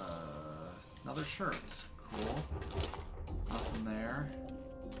 Another shirt. Cool. Nothing there.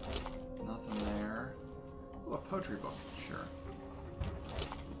 Nothing there. Ooh, a poetry book. Sure.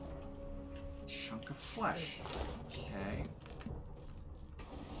 Chunk of flesh. Okay.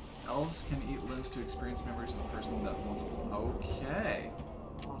 Elves can eat limbs to experience memories of the person that multiple... Okay.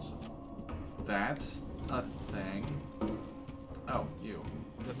 That's a thing. Oh, you.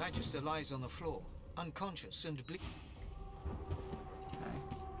 The Magister lies on the floor, unconscious and bleeding.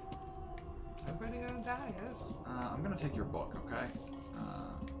 Everybody gonna die, yes. I'm gonna take your book, okay?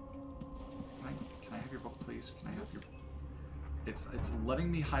 Can I have your book, please? Can I have your... It's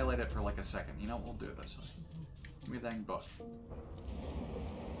letting me highlight it for like a second. You know what? We'll do it this way. Give me that dang book.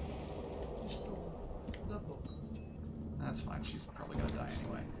 The book. That's fine. She's probably gonna die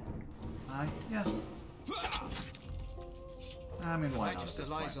anyway. Yeah. I mean, why not at this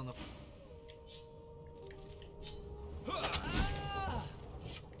lies point? on the...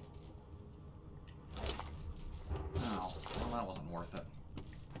 Oh, well, that wasn't worth it.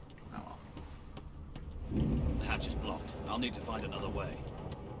 Oh well. The hatch is blocked. I'll need to find another way.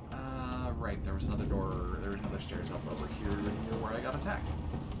 Right. There was another door. There was another stairs up over here near where I got attacked.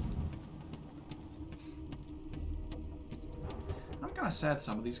 I'm kind of sad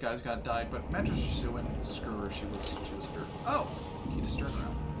some of these guys got died, but Magister Sewin, screw her. She was a dirt. Oh, key to stern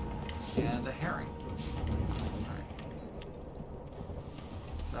room and a herring. All right.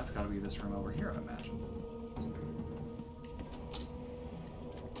 So that's got to be this room over here, I imagine.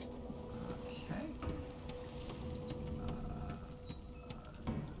 Okay.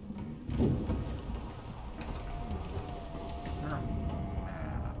 Is there a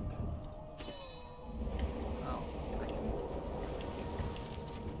map? Oh, I can...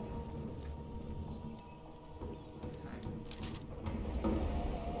 Okay.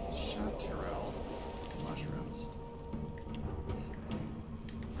 Chanterelle. Mushrooms. Okay.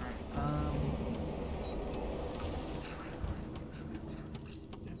 Alright,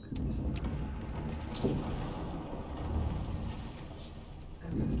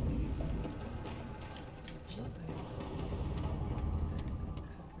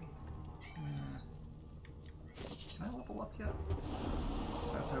 Can I level up yet?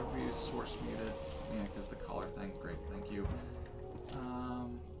 Stats overview, source muted. Yeah, because the collar thing. Great, thank you.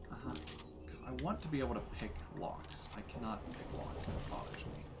 Because I want to be able to pick locks. I cannot pick locks, and it bothers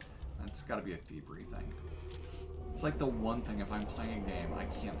me. That's got to be a thievery thing. It's like the one thing, if I'm playing a game, I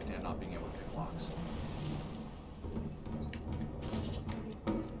can't stand not being able to pick locks.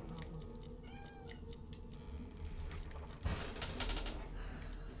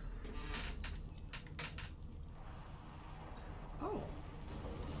 Oh!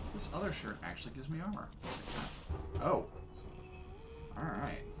 This other shirt actually gives me armor. Oh!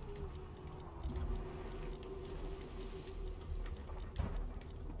 Alright.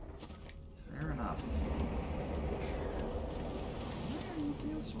 Fair enough. Why are you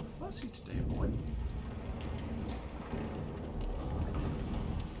being so fussy today, boy?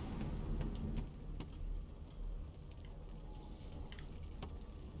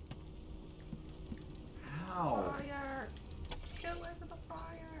 How? Fire! Kill it with the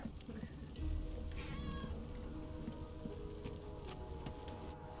fire!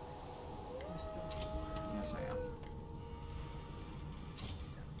 You're still... Yes, I am.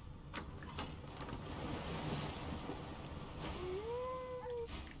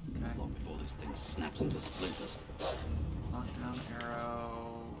 Okay. Not before this thing snaps into splinters. Knockdown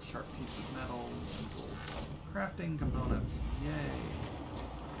arrow, sharp piece of metal, gold. Crafting components. Yay.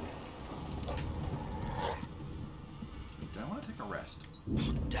 Do I want to take a rest?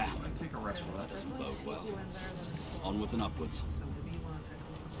 Damn. I take a rest while that Doesn't bode well. You in there, then Onwards and upwards. so maybe you want to take a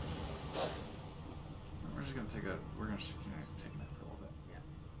look. We're just gonna take a. We're gonna just take a nap for a little bit.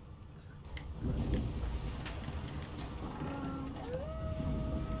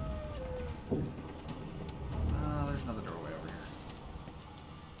 There's another doorway over here.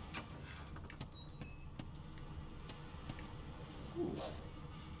 Ooh.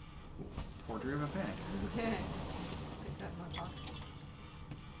 Forgery of a panic. Okay. Stick that in my pocket.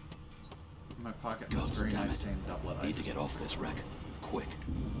 In my pocket, God this very damn nice it. stained doublet. Need to get off this wreck. Quick.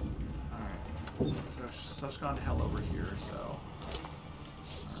 Alright. So stuff's gone to hell over here, so.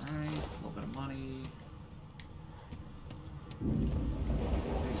 Alright, a little bit of money.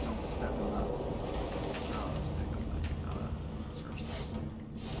 Please don't step in the... No, that's a pickup thing, not a search thing.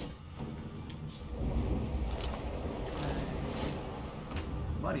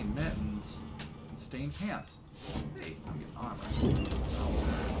 Muddy mittens and stained pants. Hey, I'm getting armor.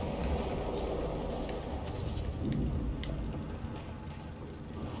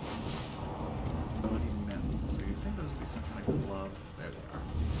 Muddy mittens. So you'd think those would be some kind of glove. There they are.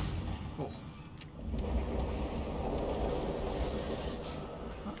 Cool.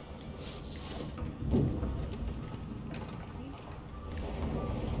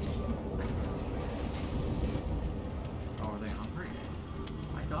 Oh, are they hungry?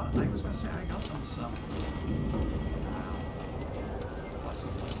 I was gonna say I got them some. Bless you,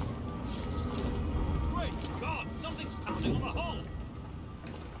 bless you. Great God! Something's pounding on the hull!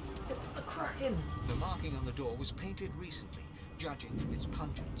 It's the Kraken. The marking on the door was painted recently, judging from its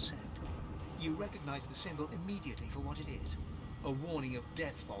pungent scent. You recognize the symbol immediately for what it is. A warning of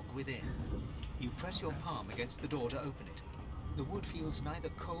death fog within. You press your palm against the door to open it. The wood feels neither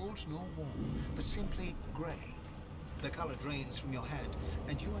cold nor warm, but simply grey. The color drains from your hand,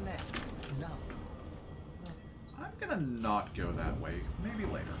 and you are left numb. I'm gonna not go that way. Maybe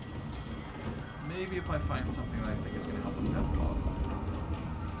later. Maybe if I find something that I think is gonna help with death fog.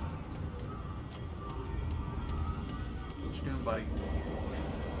 What you doing, buddy?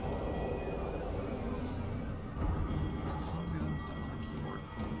 As long as he doesn't step on the keyboard.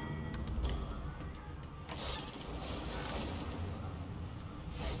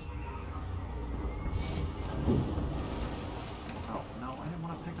 Oh, no, I didn't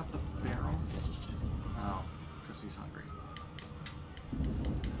want to pick up the barrel. Oh, because he's hungry.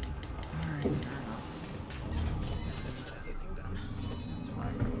 Alright, fair enough. That's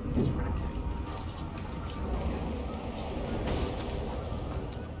fine. He's right, kitty.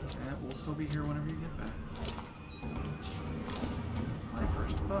 And we'll still be here whenever you get back. My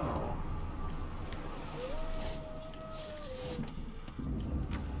first bow.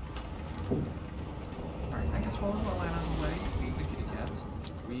 Alright, I guess while Alana's away being the kitty cats,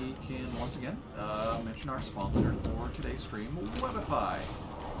 we can once again mention our sponsor for today's stream, Webify.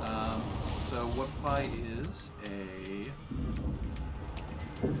 So Webify is a...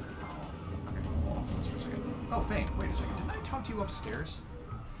 Okay, hold on for a second. Oh, Fane, wait a second. Didn't I talk to you upstairs?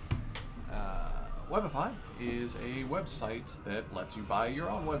 Webify is a website that lets you buy your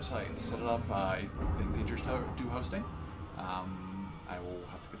own website. Set it up. I think they just do hosting. I will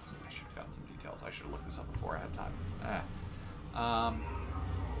have to get some. I should have gotten some details. I should have looked this up before I had time.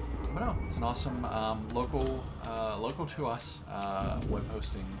 But no, it's an awesome local to us web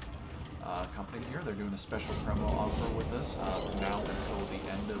hosting company here. They're doing a special promo offer with us from now until the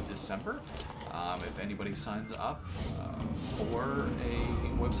end of December. If anybody signs up for a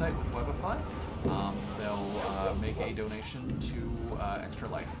website with Webify, they'll make a donation to Extra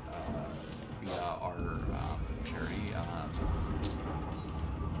Life via our charity.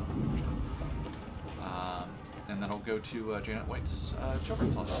 And that'll go to Janet White's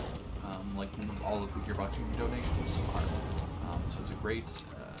Children's Hospital, like all of the Gearboxing donations are. So it's a great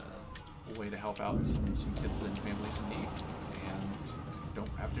way to help out some kids and families in need, and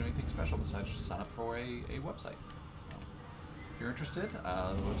don't have to do anything special besides just sign up for a website. So if you're interested,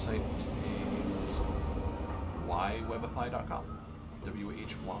 the website is whywebify.com.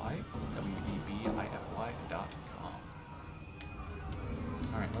 whywebify.com.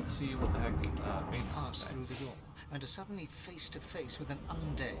 Alright, let's see what the heck They pass through the door and are suddenly face to face with an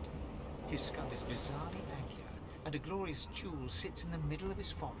undead. His skull is bizarrely angular, and a glorious jewel sits in the middle of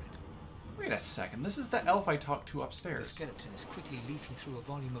his forehead. Wait a second, this is the elf I talked to upstairs. The skeleton is quickly leafing through a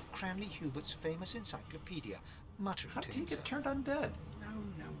volume of Cranley Hubert's famous encyclopedia, muttering How to did he himself. get turned undead?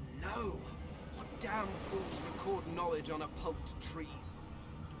 No. What damn fools record knowledge on a pulped tree?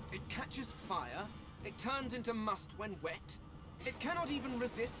 It catches fire, it turns into must when wet, it cannot even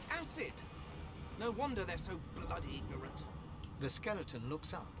resist acid. No wonder they're so bloody ignorant. The skeleton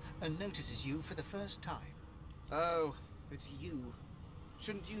looks up and notices you for the first time. Oh, it's you.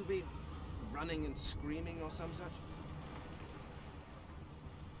 Shouldn't you be running and screaming or some such?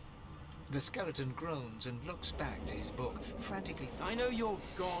 The skeleton groans and looks back to his book, frantically... I know your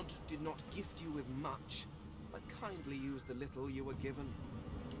god did not gift you with much, but kindly use the little you were given.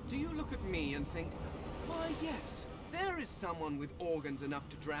 Do you look at me and think, why yes, there is someone with organs enough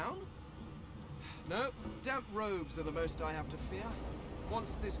to drown? No, damp robes are the most I have to fear.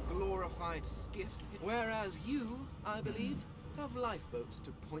 Once this glorified skiff, whereas you, I believe, have lifeboats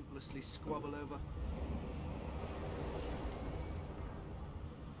to pointlessly squabble over.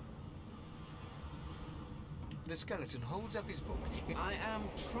 The skeleton holds up his book. I am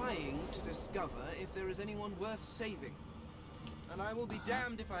trying to discover if there is anyone worth saving. And I will be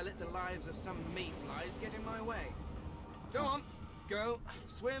damned if I let the lives of some mayflies get in my way. Go on, go.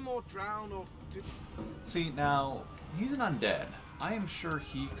 Swim or drown or do... See, now, he's an undead. I am sure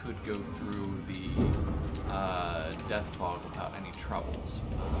he could go through the death fog without any troubles.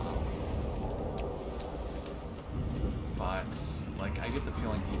 But, like, I get the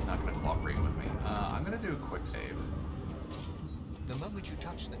feeling he's not going to cooperate with me. I'm going to do a quick save. The moment you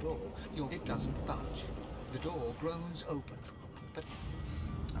touch the door, it doesn't budge. The door groans open. But...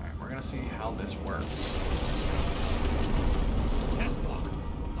 Alright, we're going to see how this works. Death fog!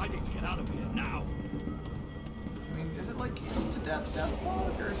 I need to get out of here now! I mean, is it like insta-death death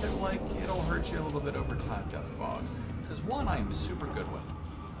fog, or is it like it'll hurt you a little bit over time death fog? Because one I'm super good with.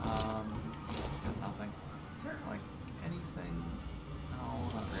 Got nothing. Is there like anything? No,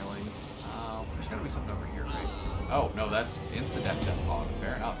 not really. There's gotta be something over here, right? Oh, no, that's insta-death death fog.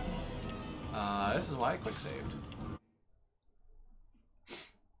 Fair enough. This is why I quick saved.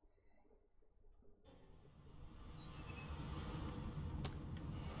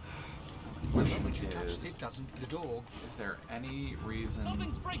 The moment you touch it doesn't. The door. Is there any reason?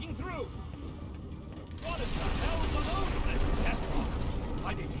 Something's breaking through! What in the hell are those things? Death fog!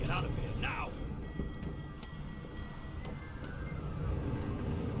 I need to get out of here now!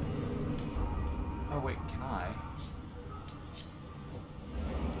 Oh wait, can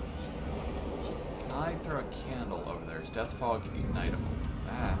I throw a candle over there? Is death fog ignitable?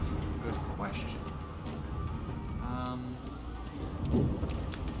 That's a good question. How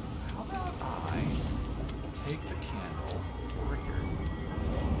about I take the candle over here?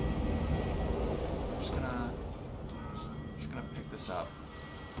 Just gonna pick this up.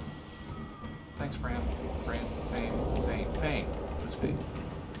 Thanks, Fran. Fane. It was Fane.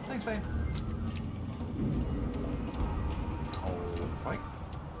 Thanks, Fane. Alright.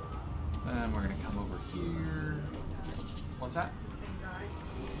 Then we're gonna come over here. What's that?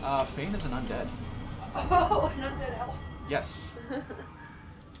 Fane is an undead. Oh, an undead elf. Yes.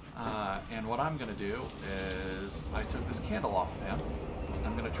 And what I'm gonna do is I took this candle off of him.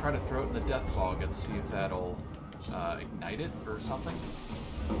 I'm gonna try to throw it in the death fog and see if that'll ignite it or something.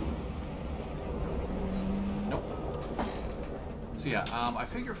 Nope. So yeah, I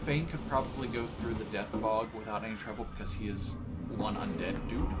figure Fane could probably go through the death fog without any trouble because he is one undead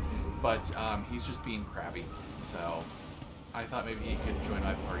dude, but he's just being crabby. So I thought maybe he could join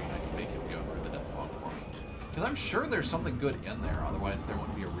my party and I could make him go through the death fog for me. Because I'm sure there's something good in there, otherwise there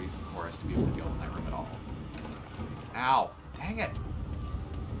wouldn't be a reason for us to be able to go in that room at all. Ow! Dang it!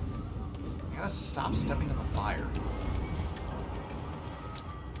 I gotta stop stepping in the fire.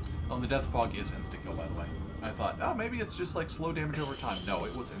 Oh, and the death fog is insta-kill, by the way. I thought, oh, maybe it's just like slow damage over time. No,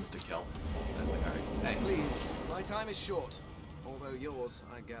 it was insta-kill. I was like, alright, hey. Please, my time is short. Although yours,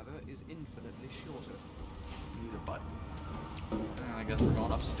 I gather, is infinitely shorter. He's a butt. And I guess we're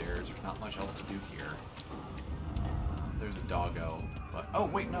going upstairs. There's not much else to do here. There's a doggo. But, oh,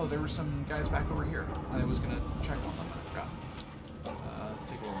 wait, no, there were some guys back over here. I was going to check on them, and I forgot. Let's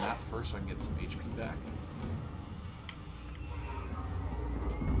take a little nap first so I can get some HP back.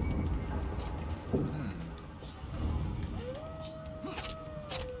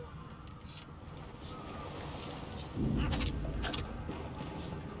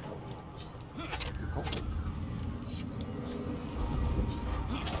 Cool.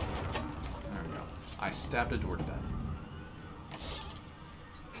 There we go. I stabbed a door to death.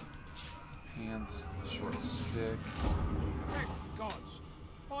 Hands, short stick. Thank gods!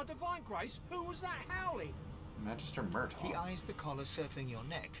 By divine grace, who was that howling? Magister Murtaugh. He eyes the collar circling your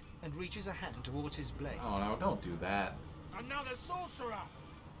neck and reaches a hand towards his blade. Oh no, don't do that. Another sorcerer!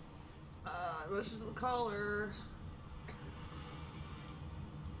 This is the collar.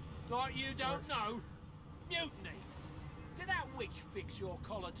 Like you don't know? Mutiny! Did that witch fix your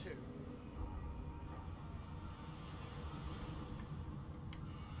collar too?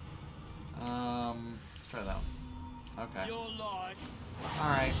 Let's try that one. Okay. You're lying.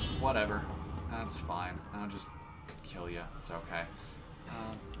 Alright, whatever. That's fine. I'll just kill you. It's okay.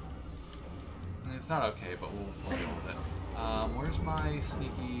 It's not okay, but we'll deal with it. Where's my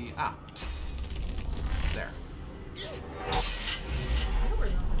sneaky... Ah! There. I don't remember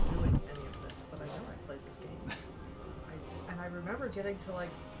doing any of this, but I know I played this game. And I remember getting to,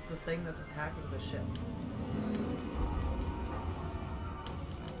 like, the thing that's attacking the ship.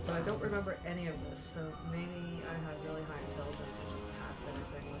 But I don't remember any of this, so maybe I had really high intelligence and just passed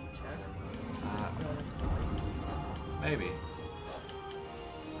everything with a check. Maybe.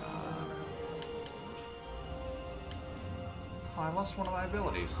 I lost one of my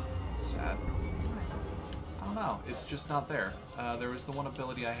abilities. That's sad. I don't know. It's just not there. There was the one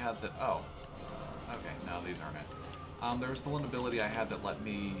ability I had that... Oh. Okay, no, these aren't it. There was the one ability I had that let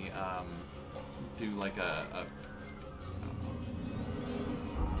me do like a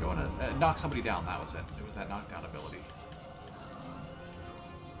go and knock somebody down. That was it. It was that knockdown ability.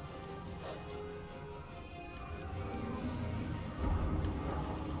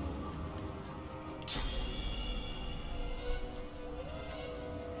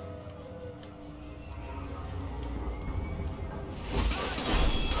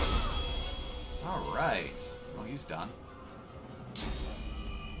 All right. Well, he's done.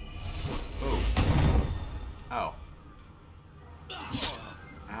 Oh. Oh.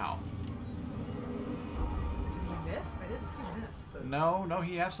 Ow. Did he miss? I didn't see miss. But... No,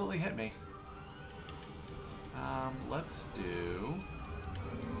 he absolutely hit me. Let's do...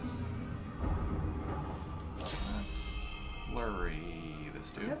 Let's flurry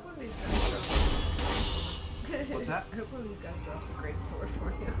this dude. I hope one of these guys What's that? I hope one of these guys drops a great sword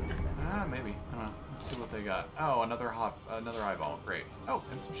for you. Maybe. I don't know. Let's see what they got. Oh, another eyeball. Great. Oh,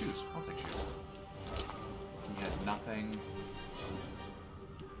 and some shoes. I'll take shoes. He had nothing.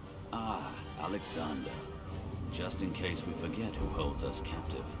 Ah, Alexander. Just in case we forget who holds us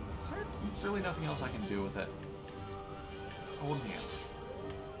captive. There's really nothing else I can do with it. Hold hand.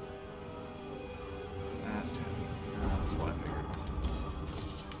 That's too heavy. That's what I figured.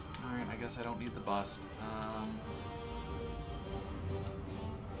 Alright, I guess I don't need the bust.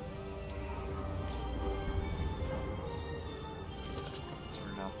 Let's sort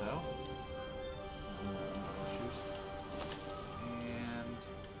it out though. Shoes. And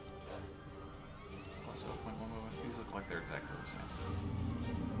also 0.1 movement. These look like they're exactly the same.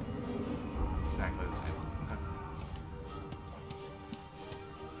 Exactly the same. Okay.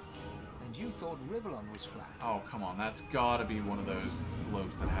 And you thought Rivellon was flat? Oh, come on. That's gotta be one of those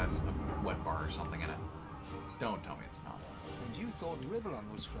globes that has a wet bar or something in it. Don't tell me it's not. And you thought Rivellon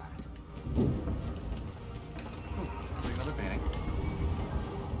was flat? Oh, another painting.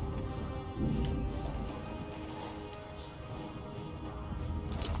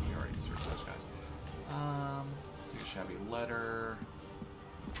 We already searched those guys. Take a shabby letter.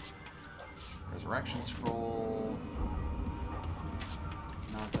 Resurrection scroll.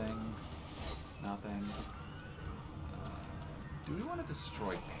 Nothing. Nothing. Do we want a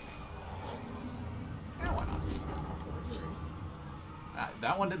destroyed painting? Yeah, why not?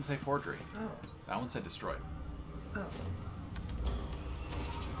 That one didn't say forgery. Oh. That one said destroyed. Oh.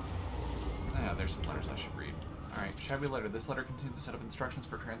 Yeah, there's some letters I should read. Alright, shabby letter. This letter contains a set of instructions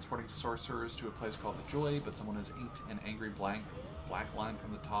for transporting sorcerers to a place called the Joy, but someone has inked an angry black line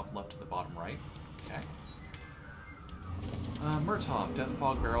from the top left to the bottom right. Okay. Murtaugh, death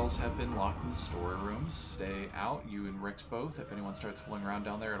fog barrels have been locked in the storerooms. Stay out, you and Rix both. If anyone starts fooling around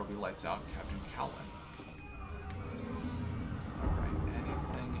down there, it'll be lights out. Captain Callan. Alright,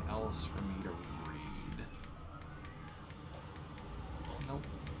 anything else for me to read? Nope.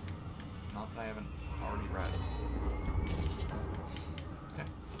 Not that I haven't already read. Okay.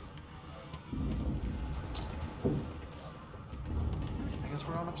 I guess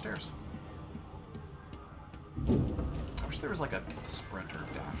we're on upstairs. I wish there was like a sprint or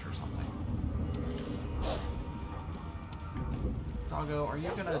dash or something. Doggo, are you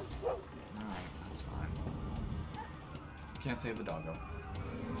gonna... Alright, that's fine. Can't save the doggo.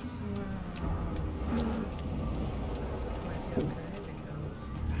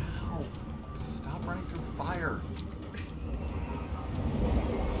 Ow! Stop running through fire!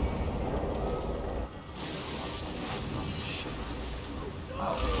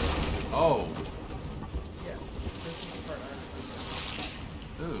 Oh. Oh! Yes, this is the part I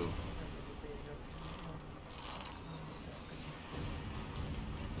remember. Ooh.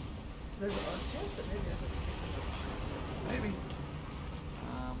 There's a chance that maybe I just skipped over the shoes. Maybe.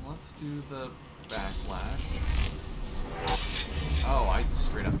 Let's do the backlash. Oh, I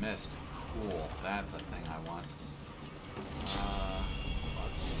straight up missed. Cool. That's a thing I want.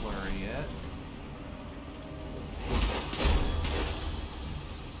 Let's flurry it.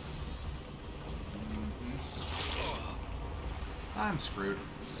 I'm screwed.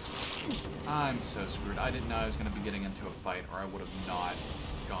 I'm so screwed. I didn't know I was going to be getting into a fight, or I would have not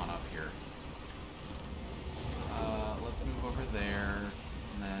gone up here. Let's move over there,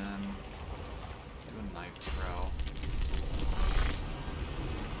 and then let's do a knife throw.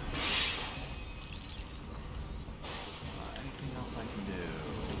 Anything else I can do?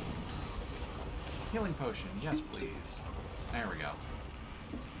 Healing potion, yes please. There we go.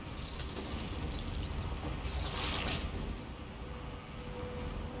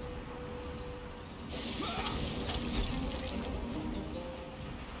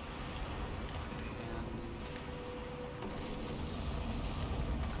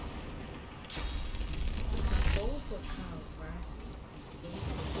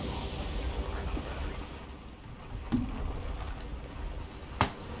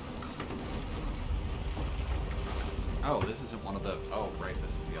 this isn't one of the... Oh, right,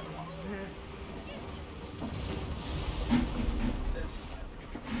 this is the other one. This is my other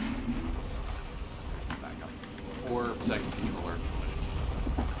controller. Back up. Or second controller. That's it.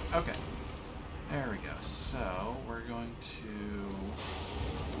 Okay. There we go. So, we're going to...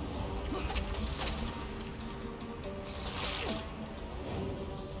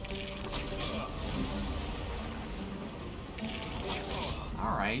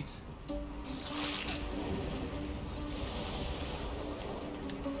 Alright.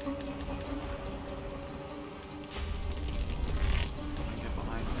 Get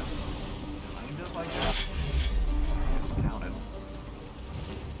behind him. Kind of like that. I guess it counted.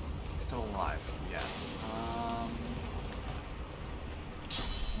 He's still alive. Yes.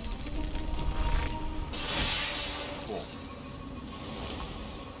 Cool.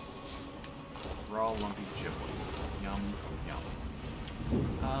 Raw lumpy giblets. Yum, yum.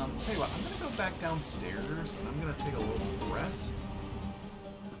 Tell you what, I'm gonna go back downstairs and I'm gonna take a little rest.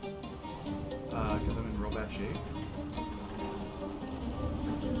 Because I'm in real bad shape.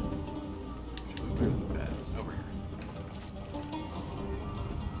 Actually, where are the beds? Over here.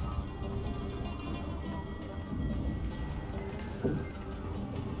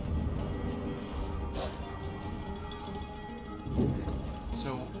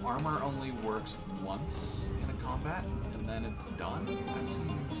 So, armor only works once in a combat, and then it's done? That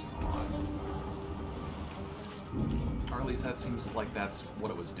seems odd. Or at least that seems like that's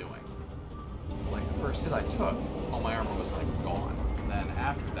what it was doing. Like, the first hit I took, all my armor was, like, gone. And then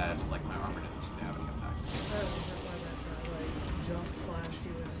after that, like, my armor didn't seem to have any impact.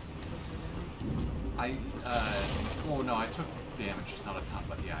 Well, no, I took damage, just not a ton,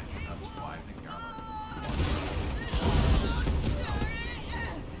 but yeah, I think that's why I think the armor...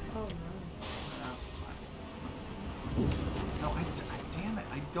 No, damn it,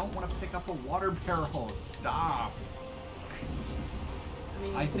 I don't want to pick up a water barrel. Stop.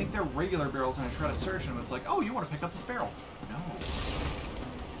 I think they're regular barrels and I try to search them. It's like, oh, you want to pick up this barrel. No.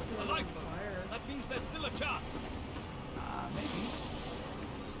 A lifeboat. That means there's still a chance. Maybe.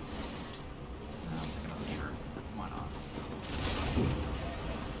 I'll take another shirt. Why not?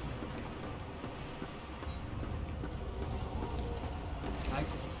 Can I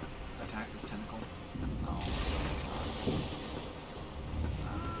attack this tentacle? No, it's not.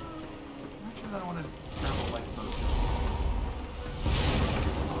 I'm not sure that I want to grab a lifeboat.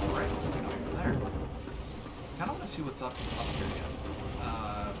 Alright, let's get away from there. I kind of want to see what's up here yet.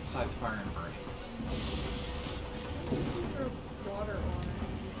 Besides fire and burning. Is there water on it?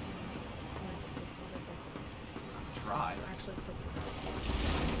 Try. Actually, put some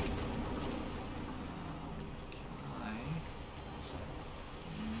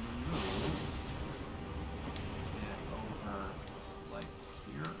over, like,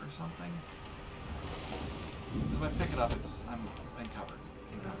 here or something? If I pick it up, I'm covered.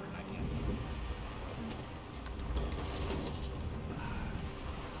 I can't.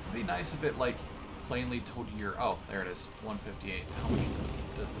 It'd be nice if it, like, plainly told you your... Oh, there it is. 158. How much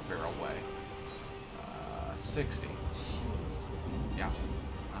does the barrel weigh? 60. Yeah.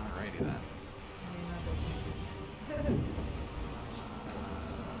 Alrighty then.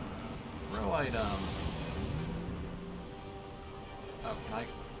 Throw item. Oh, can I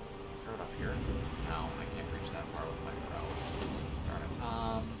throw it up here? No, I can't reach that far with my throw. Darn it.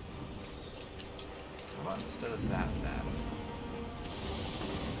 How about instead of that, then?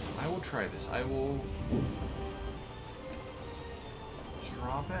 I will try this. I will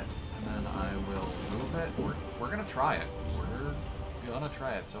drop it, and then I will move it. We're gonna try it. We're gonna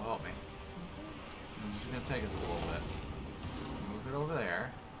try it, so help me. It's just gonna take us a little bit. Move it over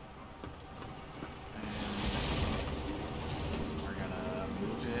there. And we're gonna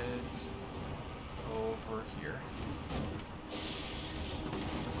move it over here.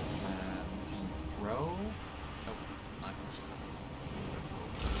 And throw. Nope, not gonna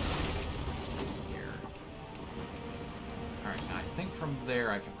here. Alright, now I think from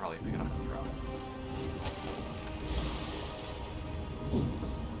there I can probably pick it up and throw.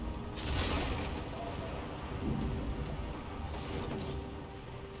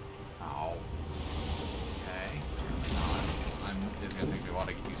 Ow. Okay, apparently not. It's gonna take me a while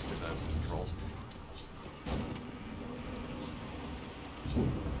to get used to the controls.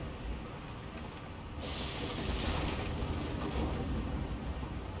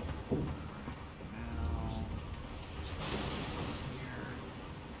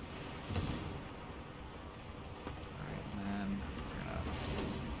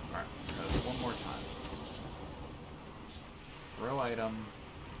 Item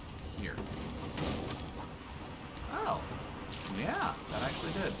here. Oh, yeah, that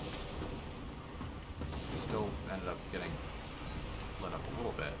actually did. still ended up getting lit up a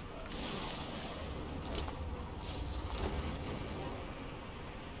little bit.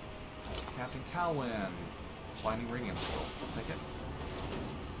 Captain Calwyn. Blinding Radiance Scroll. I'll take it.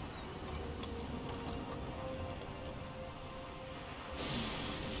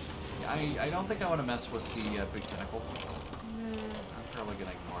 I don't think I want to mess with the big tentacle. I'm probably going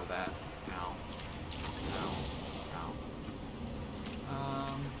to ignore that. Ow. Ow.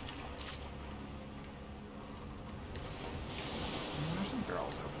 Ow. There's some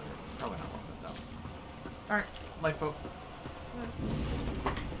girls over there. Probably not worth it, though. Alright, lifeboat.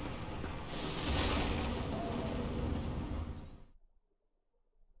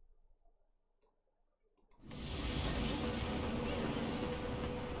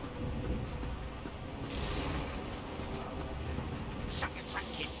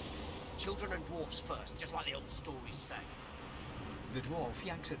 Children and dwarfs first, just like the old stories say. The dwarf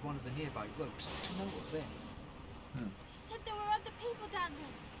yanks at one of the nearby ropes to no avail. She said there were other people down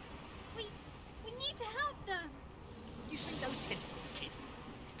there. We need to help them. You see those tentacles, kid?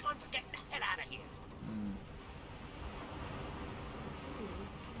 It's time for getting the hell out of here.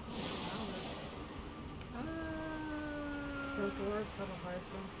 Do dwarves have a high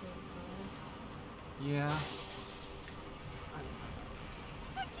sense of smell? Yeah.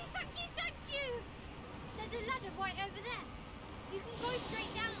 Thank you! There's a ladder right over there. You can go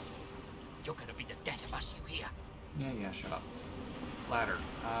straight down. You're gonna be the death of us, you hear? Yeah, shut up. Ladder.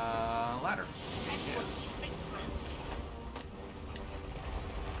 Ladder. Yeah.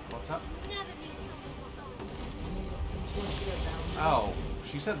 What's up? Never knew someone Oh,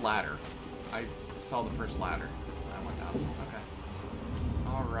 she said ladder. I saw the first ladder. I went down. Okay.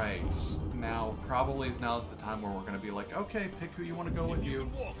 Alright. Now, probably now's the time where we're going to be like, okay, pick who you want to go with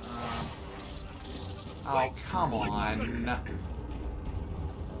you. Oh, come on.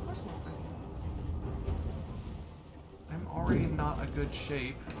 I'm already in not a good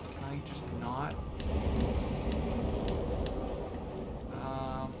shape. Can I just not?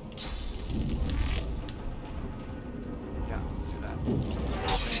 Yeah, let's do that.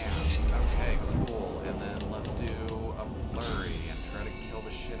 Bam. Okay, cool. And then let's do a flurry and try to kill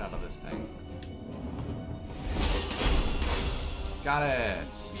the shit out of this thing. Got it.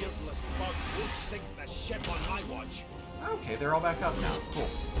 Useless bugs won't sink the ship on my watch. Okay, they're all back up now. Cool.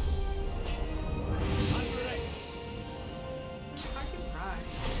 I can try.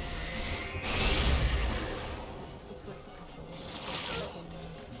 This looks like the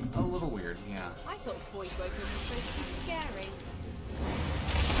controller. A little weird, yeah. I thought voice working was supposed to be scary.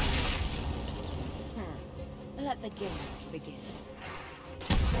 Let the games begin.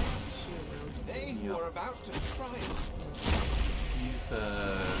 They who are about to triumph. He's the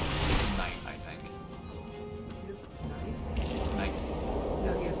knight, I think. His knife? Knight.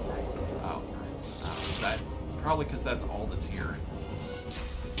 No, he has knives. Oh. That probably because that's all that's here.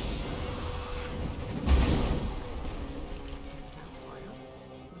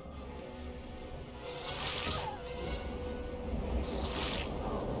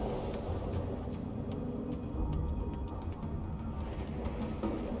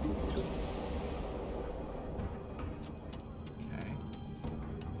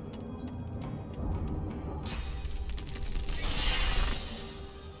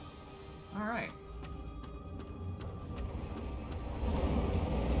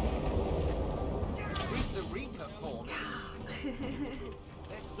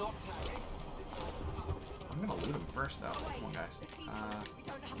 Let's not tarry. I'm gonna loot him first, though. Come on, guys. We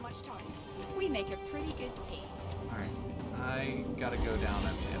don't have much time. We make a pretty good team. Alright. I gotta go down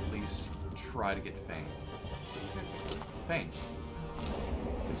and at least try to get Fane. Fane.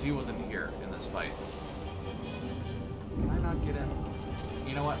 Because he wasn't here in this fight. Can I not get in?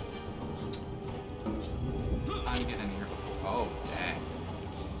 You know what? I'm getting in here before. Oh, dang.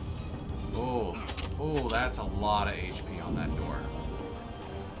 Oh. Oh, that's a lot of HP on that door.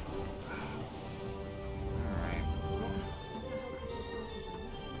 Alright.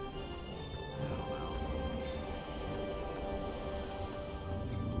 I don't know.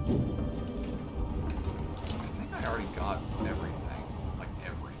 I think I already got everything. Like,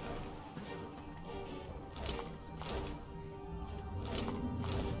 everything.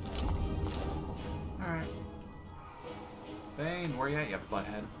 Alright. Bane, where you at, you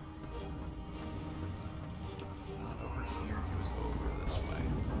butthead? Not over here, he was over this way.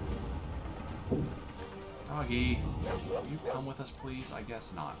 Doggy, will you come with us, please? I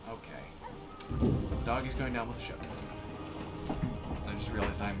guess not. Okay. Doggy's going down with the ship. I just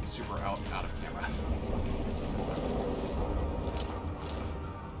realized I'm super out of camera.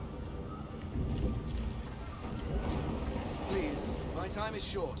 Please, my time is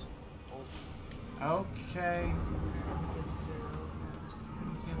short. Okay. So apparently gives 0x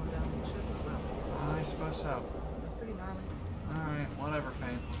and slow down the ship as well. I suppose so. That's pretty gnarly. Alright, whatever,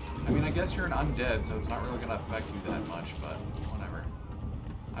 Fane. I mean, I guess you're an undead, so it's not really gonna affect you that much, but whatever.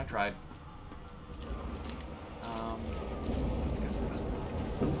 I tried. I guess I'm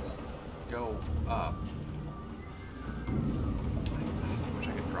gonna go up. I wish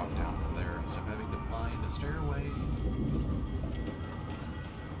I could drop down from there instead of having to find a stairway.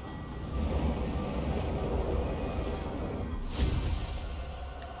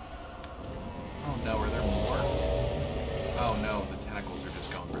 Oh no, are there more? Oh no, the tentacles are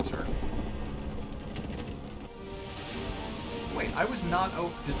just going berserk. Wait, I was not...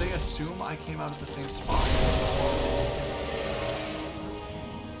 Oh, did they assume I came out at the same spot?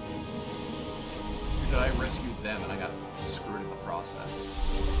 Or did I rescue them and I got screwed in the process?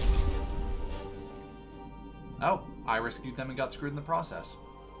 Oh, I rescued them and got screwed in the process.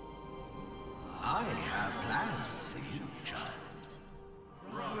 I have plans for you, child.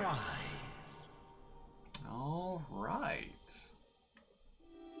 Rise. Alright.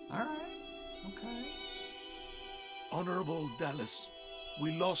 Alright. Okay. Honorable Dallas,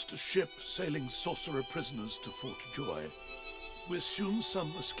 we lost a ship sailing sorcerer prisoners to Fort Joy. We assume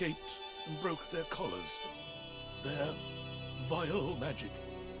some escaped and broke their collars. Their vile magic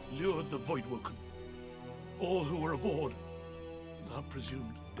lured the Voidwoken. All who were aboard are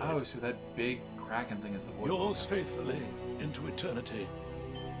presumed dead. Oh, so that big kraken thing is the Voidwoken. Yours faithfully into eternity,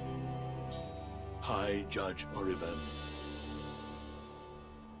 High Judge Oriven.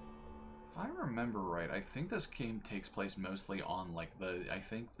 If I remember right, I think this game takes place mostly on like I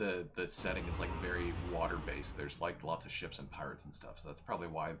think the setting is like very water based. There's like lots of ships and pirates and stuff, so that's probably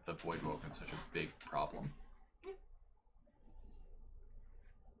why the Voidwoken is such a big problem.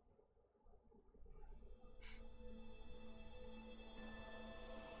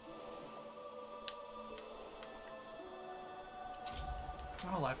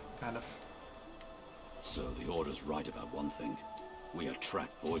 I'm alive, kind of. So the Order's right about one thing. We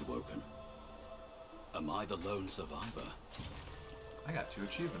attract Voidwoken. Am I the lone survivor? I got 2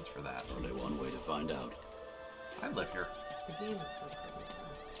 achievements for that. Only one way to find out. I live here. The game is so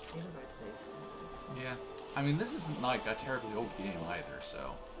good, even by today's standards. Yeah. I mean, this isn't like a terribly old game either,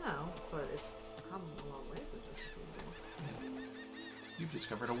 so... No, but it's come a long ways in just a few years. Yeah. You've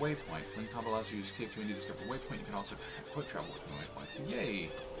discovered a waypoint. Flynn Combo allows you to escape to any discovered waypoint. You can also quick travel between waypoints. Yay!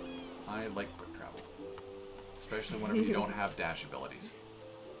 I like quick travel. Especially whenever you don't have dash abilities.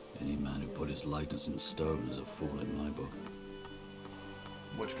 Any man who put his likeness in stone is a fool in my book.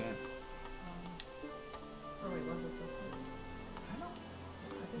 Which game? Oh wait, was it this one? I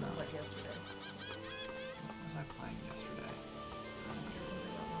think it was like yesterday. What was I playing yesterday? You said something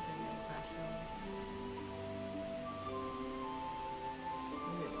about not being able to crash film.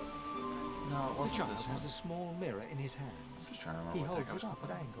 Maybe it was this one. No, it The wasn't child this one. has a small mirror in his hands. I'm just trying to remember He what the heck holds I it was up at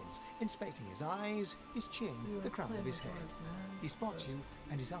playing. angles, inspecting his eyes, his chin, the crown of his head. He spots you,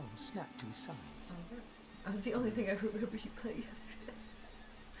 and his arms snap to his sides. That was the only thing I remember you played yesterday.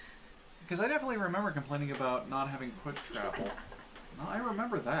 Because I definitely remember complaining about not having quick travel. No, I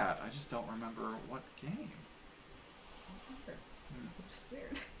remember that. I just don't remember what game. It's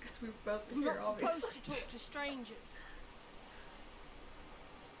weird, because we were both I'm here, not obviously. supposed to talk to strangers.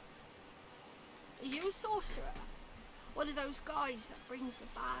 Are you a sorcerer? One of those guys that brings the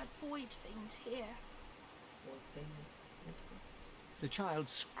bad void things here? Or things. The child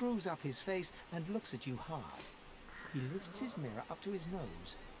screws up his face and looks at you hard. He lifts his mirror up to his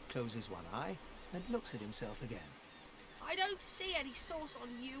nose, closes one eye, and looks at himself again. I don't see any source on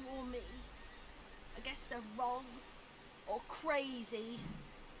you or me. I guess they're wrong or crazy.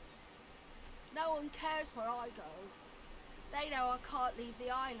 No one cares where I go. They know I can't leave the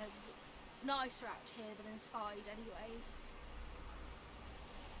island. It's nicer out here than inside anyway.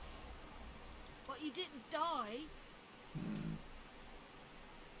 But you didn't die.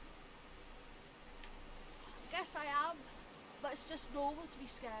 I guess I am, but it's just normal to be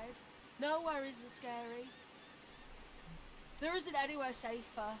scared. Nowhere isn't scary. There isn't anywhere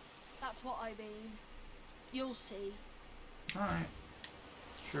safer. That's what I mean. You'll see. Alright.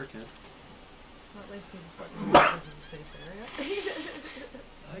 Sure, kid. Well, at least he's letting you know this is a safe area.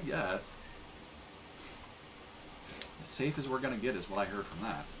 I guess. As safe as we're gonna get is what I heard from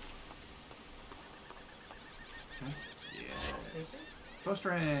that. Okay. Yes. Safest?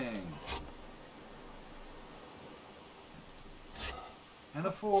 Bowstring! And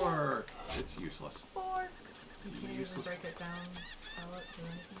a fork! It's useless. Fork! You can't even Useless. break it down, sell it, do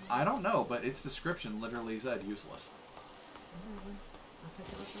anything. I don't know, but its description literally said useless. Whatever. I'll pick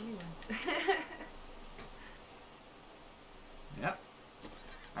it up anyway. Yep.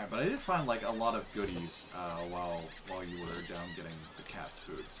 I have but I did find like a lot of goodies while you were down getting the cat's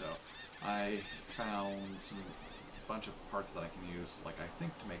food. So I found a bunch of parts that I can use, like I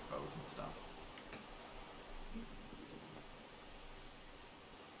think to make bows and stuff.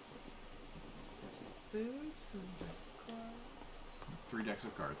 Food, some decks of cards. 3 decks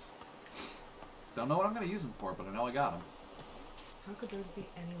of cards. Don't know what I'm going to use them for, but I know I got them. How could those be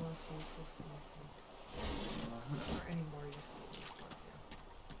any less useless than or any more useful than this one?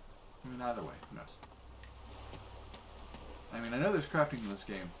 I mean, either way, who knows? I mean, I know there's crafting in this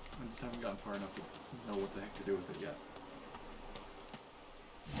game. I just haven't gotten far enough to know what the heck to do with it yet.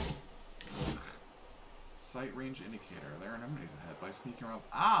 Sight range indicator. There are enemies ahead by sneaking around.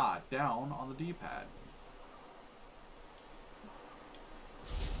 Down on the D-pad.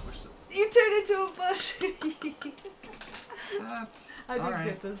 You turned into a bush. That's. I didn't right.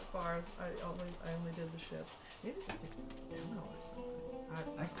 get this far. I only did the ship. Maybe it's like a demo or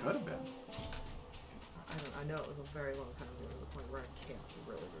something. That could have been. I know it was a very long time ago to the point where I can't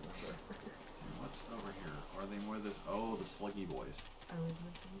really remember. What's over here? Are they more this? Oh, the sluggy boys.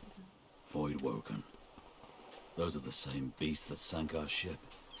 Void Woken. Those are the same beasts that sank our ship.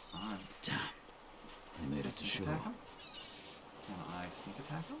 Alright. Damn. They made it to shore. Can I sneak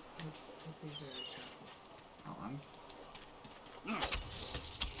attack them? I'd be very careful. Oh, I'm.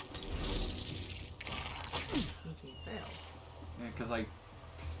 Sneaking failed. Yeah, because I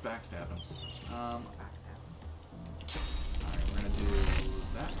backstabbed him. Alright, we're gonna do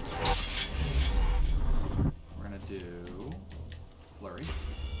that. We're gonna do flurry.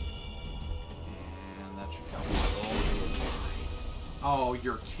 And that should count. Oh,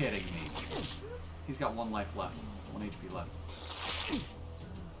 you're kidding me. He's got 1 life left. 1 HP left.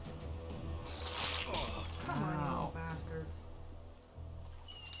 Come on, you little bastards.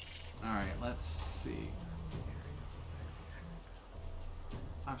 Alright, let's see.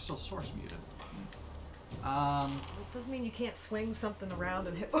 I'm still source muted. It doesn't mean you can't swing something around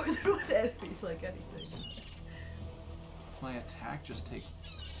and hit more than one enemy, like anything. Does my attack just take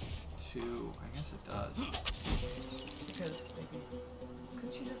 2? I guess it does. Because maybe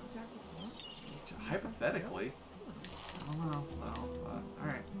couldn't you just attack with 1? Hypothetically. I don't know, no, but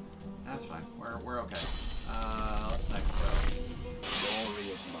alright. That's fine. We're okay. Let's next throw. Glory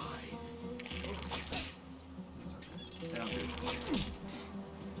is mine. That's okay. They don't do it.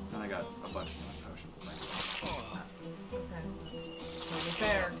 And I got a bunch of healing potions in my Okay. Totally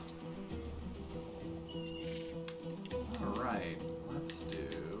fair. Alright, let's do...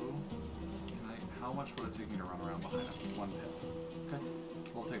 How much would it take me to run around behind him? 1 pip. Okay.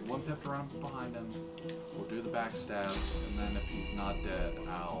 We'll take 1 pip to run behind him. We'll do the backstab, and then if he's not dead,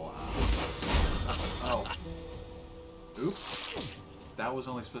 I'll... Oh. Oops. That was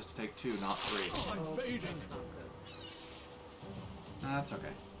only supposed to take 2, not 3. I'm fading. That's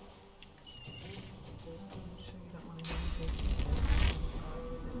okay.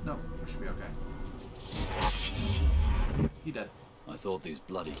 Nope, we should be okay. He dead. I thought these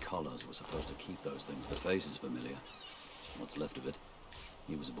bloody collars were supposed to keep those things. The face is familiar. What's left of it?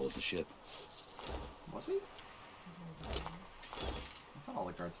 He was aboard the ship. Was he? I thought all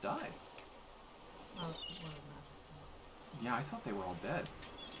the guards died. Yeah, I thought they were all dead.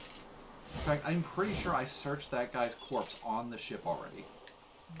 In fact, I'm pretty sure I searched that guy's corpse on the ship already.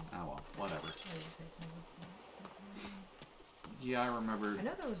 Oh well, whatever. Yeah, I remember. I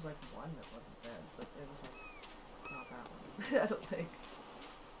know there was like one that wasn't dead, but it was like not that one. I don't think.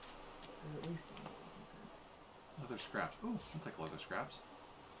 There's at least one that wasn't dead. Leather scraps. Ooh, I'll take leather scraps.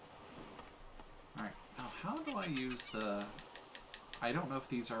 Alright, now how do I use the... I don't know if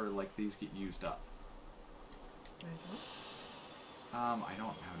these are, like, these get used up. I don't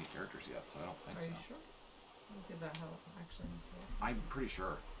have any characters yet, so I don't think so. Are you sure? Is that how it actually is there? I'm pretty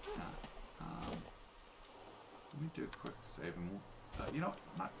sure. Yeah. Let me do a quick save, and we'll... you know what?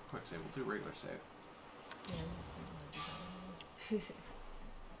 Not quick save, we'll do regular save.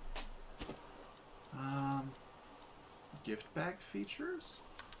 Yeah, Gift bag features?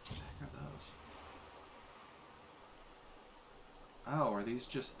 What the heck are those? Oh, are these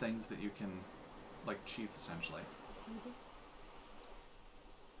just things that you can, like, cheats, essentially?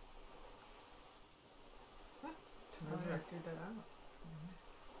 To resurrect your dead allies. Nice.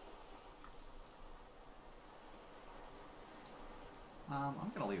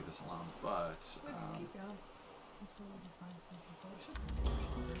 I'm gonna leave this alone, but... Let's keep going until we find some compulsion.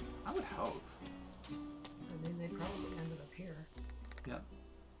 I would hope. I mean, they probably ended up here. Yep.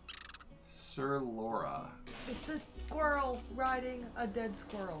 Sir Laura. It's a squirrel riding a dead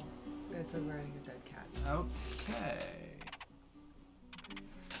squirrel. It's riding a dead cat. Okay.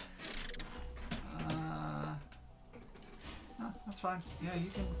 That's fine. Yeah, you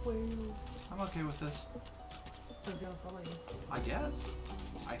can. I'm okay with this. Is he gonna follow you? I guess.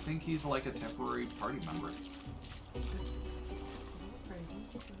 I think he's like a temporary party member. It's crazy.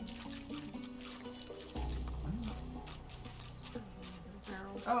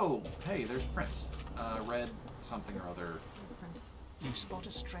 Oh, hey, there's Prince. Red something or other. You spot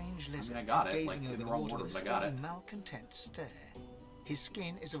a strange lizard I got it, gazing like, in over the the wrong water order, with a but I got steady, it. malcontent stare. His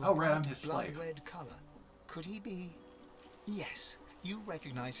skin is of a Oh, right, I'm bright his slave. blood-red colour. Could he be... Yes, you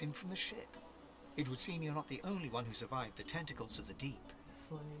recognize him from the ship. It would seem you're not the only one who survived the tentacles of the deep.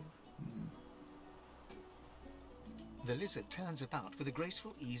 Slave. The lizard turns about with the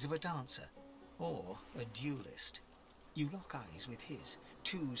graceful ease of a dancer, or a duelist. You lock eyes with his,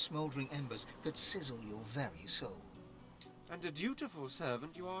 two smouldering embers that sizzle your very soul. And a dutiful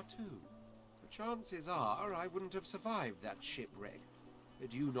servant you are too. The chances are I wouldn't have survived that shipwreck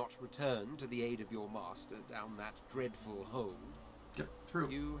had you not returned to the aid of your master down that dreadful hole. Get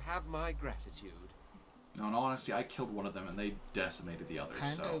through. You have my gratitude. No, in all honesty, I killed one of them and they decimated the others,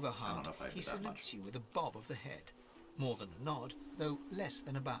 Hand so over I don't heart, know if I he did that much. salutes you with a bob of the head. More than a nod, though less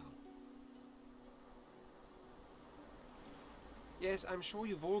than a bow. Yes, I'm sure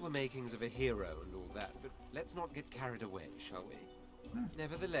you've all the makings of a hero and all that, but let's not get carried away, shall we?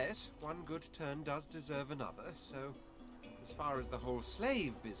 Nevertheless, one good turn does deserve another, so as far as the whole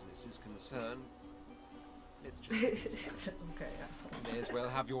slave business is concerned, let's just... Okay, asshole. You may as well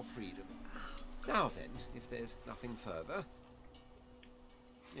have your freedom. Now then, if there's nothing further...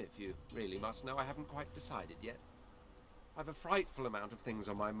 If you really must know, I haven't quite decided yet. I've a frightful amount of things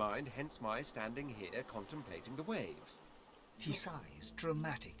on my mind, hence my standing here contemplating the waves. He sighs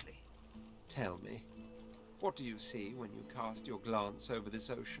dramatically. Tell me, what do you see when you cast your glance over this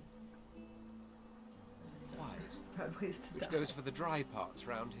ocean? White. Bad ways to Which die. goes for the dry parts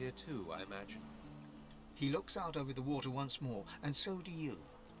round here too, I imagine. He looks out over the water once more, and so do you.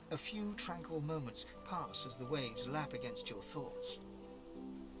 A few tranquil moments pass as the waves lap against your thoughts.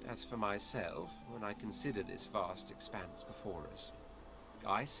 As for myself, when I consider this vast expanse before us,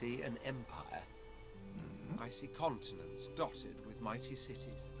 I see an empire. I see continents dotted with mighty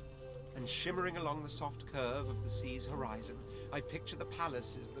cities. And shimmering along the soft curve of the sea's horizon, I picture the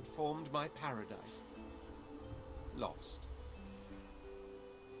palaces that formed my paradise. Lost.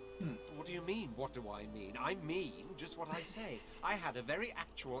 What do you mean, what do I mean? I mean just what I say. I had a very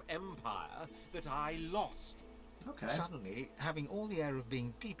actual empire that I lost. Okay. Suddenly, having all the air of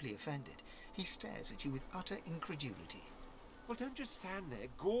being deeply offended, he stares at you with utter incredulity. Well, don't just stand there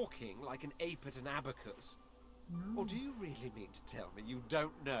gawking like an ape at an abacus. Or do you really mean to tell me you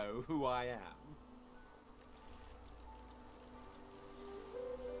don't know who I am?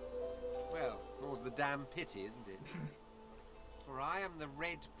 Well, more's the damn pity, isn't it? For I am the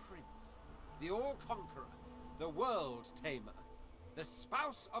Red Prince, the All-Conqueror, the World-Tamer, the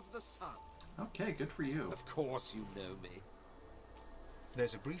Spouse of the Sun. Okay, good for you. Of course you know me.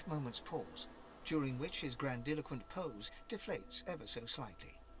 There's a brief moment's pause, during which his grandiloquent pose deflates ever so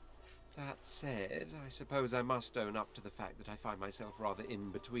slightly. That said, I suppose I must own up to the fact that I find myself rather in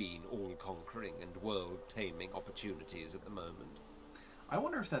between all-conquering and world-taming opportunities at the moment. I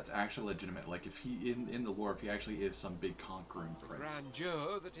wonder if that's actually legitimate, like if he, in the lore, if he actually is some big conquering The prince.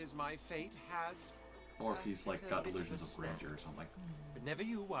 grandeur that is my fate has... Or if he's like got delusions of grandeur or something. But never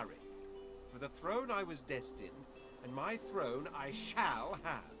you worry. For the throne I was destined, and my throne I shall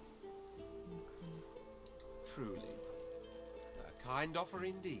have. Truly. A kind offer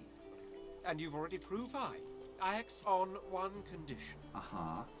indeed. And you've already proved I acts on one condition.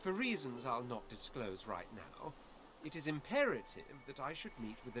 Uh-huh. For reasons I'll not disclose right now, it is imperative that I should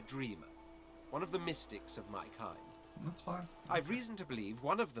meet with a dreamer, one of the mystics of my kind. That's fine. I've reason to believe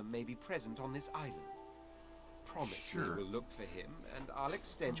one of them may be present on this island. Promise me we'll look for him, and I'll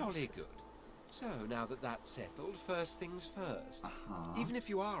extend... Jolly good. So, now that that's settled, first things first. Even if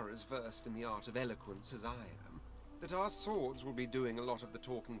you are as versed in the art of eloquence as I am, that our swords will be doing a lot of the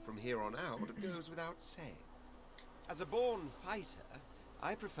talking from here on out goes without saying. As a born fighter,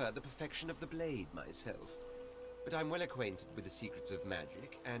 I prefer the perfection of the blade myself. But I'm well acquainted with the secrets of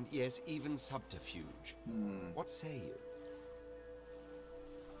magic, and yes, even subterfuge. What say you?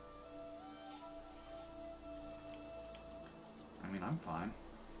 I mean, I'm fine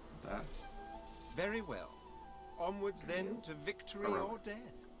with that. Very well. Onwards then to victory or death.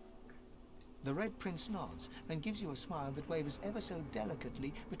 The Red Prince nods and gives you a smile that wavers ever so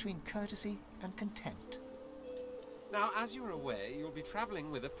delicately between courtesy and contempt. Now, as you're aware, you'll be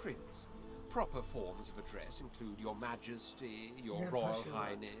travelling with a prince. Proper forms of address include Your Majesty, Your Royal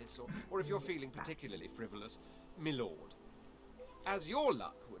Highness, or if you're feeling particularly frivolous, My Lord. As your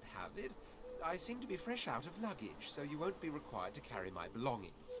luck would have it, I seem to be fresh out of luggage, so you won't be required to carry my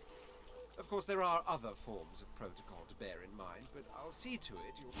belongings. Of course, there are other forms of protocol to bear in mind, but I'll see to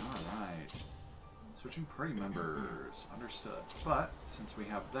it. Alright. Switching party members. Understood. But, since we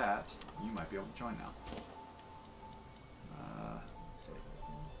have that, you might be able to join now.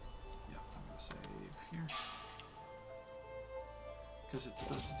 Yep, I'm going to save here. Because it's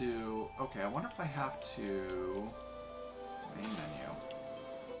supposed to do... Okay, I wonder if I have to... Main menu.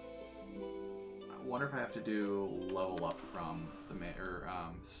 I wonder if I have to do level up from the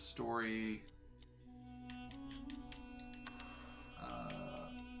story...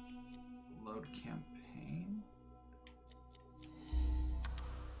 load campaign?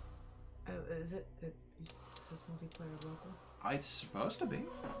 Oh, is it? It says multiplayer local? It's supposed to be.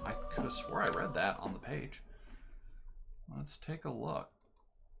 I could have swore I read that on the page. Let's take a look.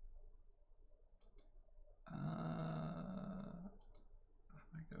 If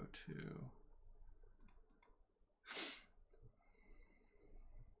I go to...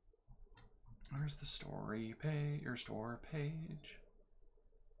 Where's the story page? Your store page?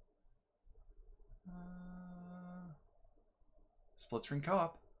 Split screen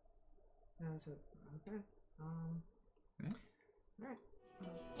co-op. No, is it? Okay. Yeah. Alright.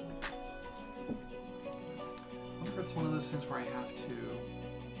 I wonder if it's one of those things where I have to...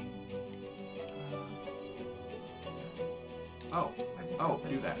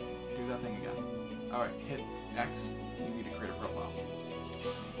 do that. Do that thing again. Alright, hit X. You need to create a profile.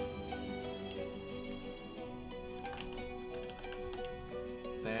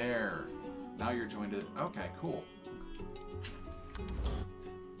 There. Now you're joined it. Okay, cool.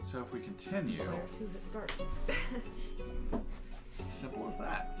 So if we continue... Player 2, hit start. Simple as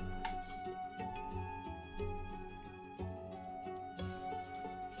that.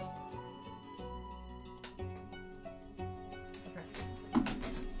 Okay.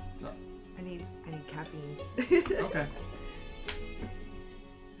 What's up? I need caffeine. Okay.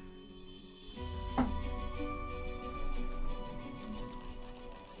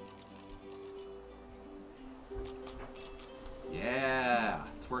 Yeah,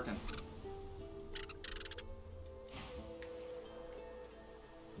 it's working.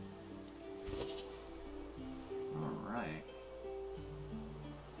 All right.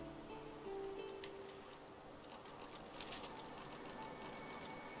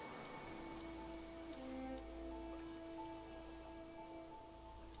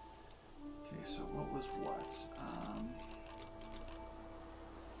 Okay, so what was what?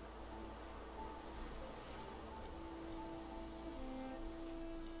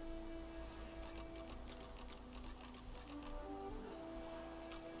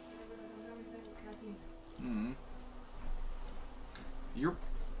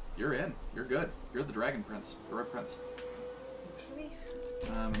 You're in. You're good. You're the Dragon Prince, the Red Prince. Works for me.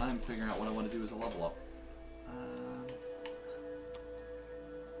 And I'm figuring out what I want to do as a level up.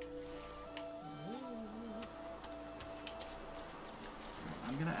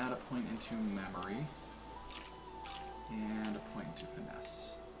 I'm gonna add a point into memory and a point into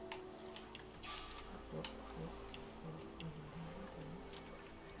finesse.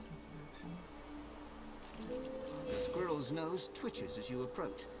 The squirrel's nose twitches as you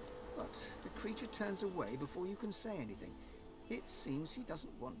approach, but the creature turns away before you can say anything. It seems he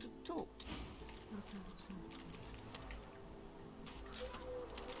doesn't want to talk.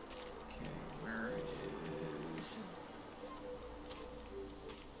 Okay, where is...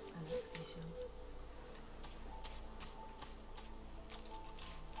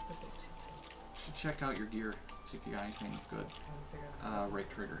 Should check out your gear, see if you got anything good. Right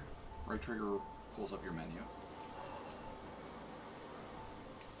trigger. Right trigger pulls up your menu.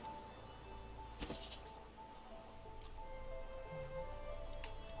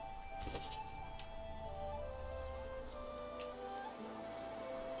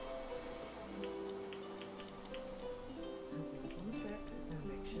 On the stick and a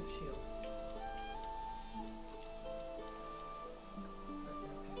makeshift shield.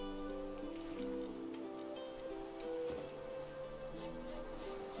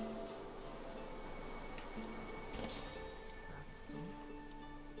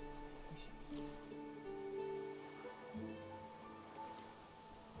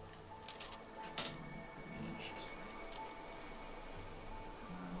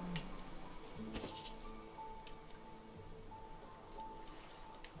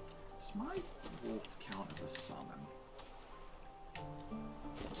 Does my wolf count as a summon?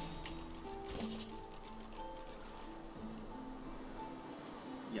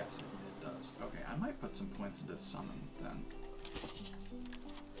 Yes, it does. Okay, I might put some points into summon then.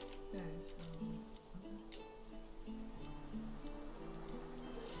 Okay, so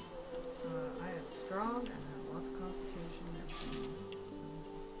strong and have lots of constitution and everything else is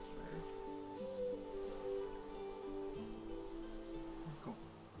there. Cool.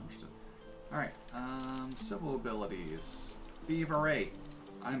 Understood. Alright, civil abilities. Thievery.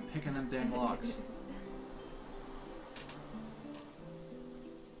 I'm picking them dang locks.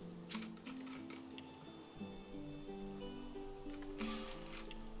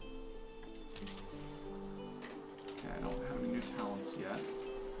 Okay, I don't have any new talents yet.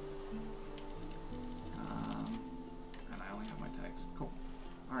 And I only have my tags. Cool.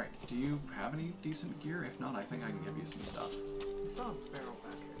 Alright, do you have any decent gear? If not, I think I can give you some stuff. I saw a barrel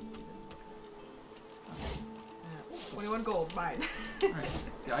back here. 21 gold, mine. Alright.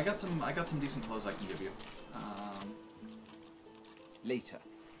 Yeah, I got some decent clothes I can give you. Later.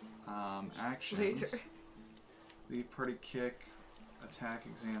 Actions. Later. Lead, party, kick, attack,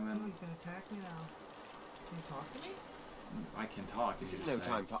 examine. Oh, you can attack me now. Can you talk to me? I can talk. Is you it just no say.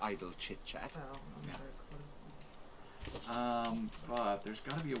 time for idle chit chat? Oh, I'm Yeah. very close. But there's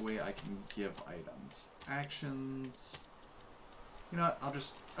got to be a way I can give items. Actions. You know what? I'll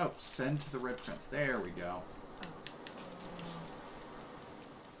just send to the Red Prince. There we go.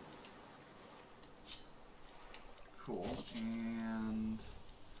 Cool. And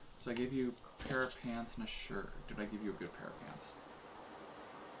so I gave you a pair of pants and a shirt. Did I give you a good pair of pants?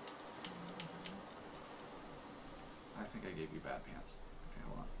 I think I gave you bad pants. Okay,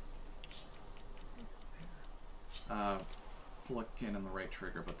 hold on. Flick in the right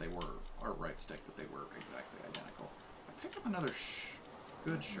trigger, but they were, or right stick, but they were exactly identical. I picked up another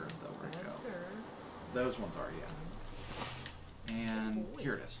good shirt though. Where'd it go? Those ones are, yeah. And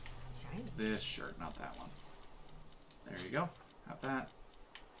here it is. This shirt, not that one. There you go. Have that.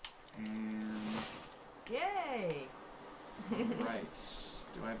 And yay! right.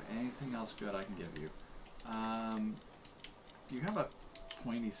 Do I have anything else good I can give you? You have a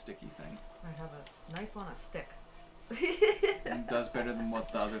pointy, sticky thing. I have a knife on a stick. It does better than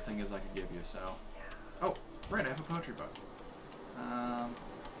what the other thing is I could give you, so. Oh, right, I have a poetry book.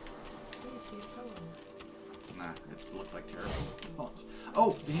 Nah, it looked like terrible poems.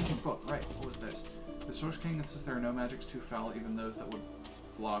 Oh, the ancient book, right, what was this? The Source King insists there are no magics too foul, even those that would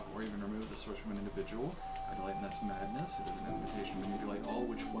block or even remove the source from an individual. I delight in this madness. It is an invitation to manipulate all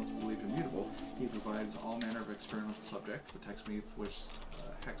which once believed immutable. He provides all manner of experimental subjects, the text meats, which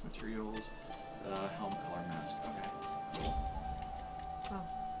hex materials, helm color mask. Okay. Oh.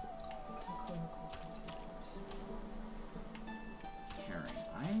 Herring.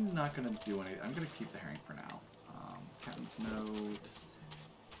 I'm not going to do any. I'm going to keep the herring for now. Captain's note.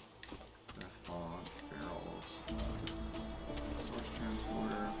 Death fog. Barrels. Source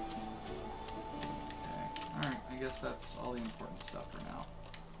transporter. Okay. Alright, I guess that's all the important stuff for now.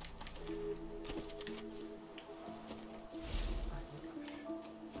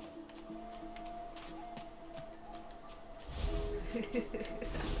 Can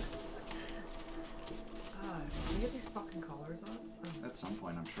we get these fucking collars on? Oh. At some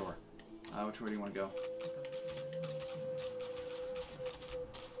point, I'm sure. Which way do you want to go?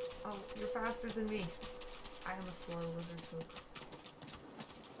 Oh, you're faster than me. I am a slow lizard folk.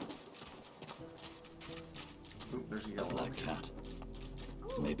 Oop, there's a yellow A black cat.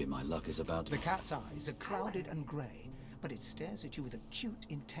 Maybe my luck is about to... The cat's eyes are clouded and grey, but it stares at you with acute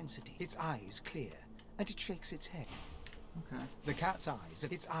intensity. Its eyes clear, and it shakes its head. Okay. The cat's eyes,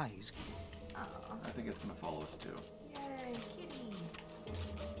 its eyes. I think it's going to follow us too. Yay, kitty!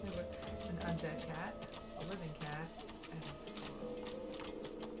 An undead cat, a living cat, and a slow.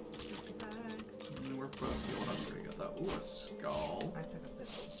 We're both healing up pretty good though. Ooh, a skull. I pick up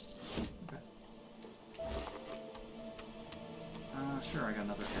this. Okay. Sure, I got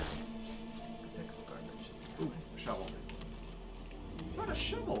another herring. I pick up garbage. Ooh, a shovel. What a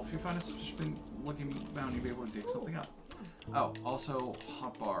shovel! If you find a suspicious looking mound, you'll be able to dig something up. Oh, also,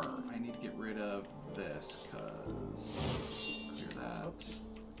 hotbar. I need to get rid of this, cause... Clear that. Oops.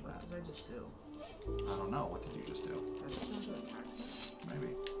 What did I just do? I don't know. What did you just do? Did I just go into attack?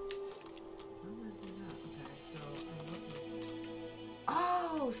 Maybe. How did I do that? Okay, so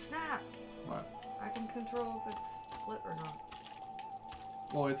oh, snap! What? I can control if it's split or not.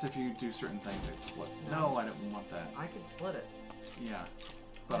 Well, it's if you do certain things, it splits. No, I don't want that. I can split it. Yeah.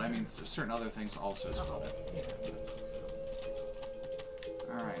 But I mean, certain other things also split it. Yeah.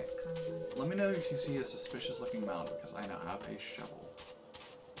 Alright. Kind of nice. Let me know if you see a suspicious looking mound, because I now have a shovel.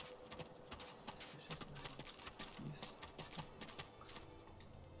 Suspicious mound. Yes.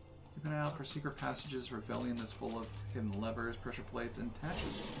 Keep an eye out for secret passages. Revellion is full of hidden levers, pressure plates, and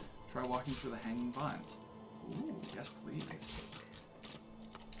attachments. Try walking through the hanging vines. Ooh, yes please.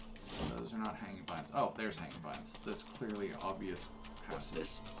 Those are not hanging vines. Oh, there's hanging vines. This clearly obvious passage. What's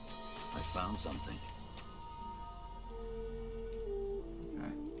this? I found something.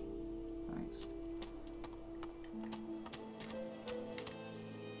 Okay. Thanks.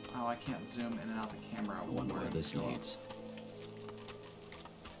 Oh, I can't zoom in and out the camera. I wonder where this leads.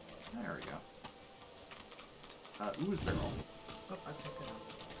 There we go. Ooze barrel. Oh, I picked it up.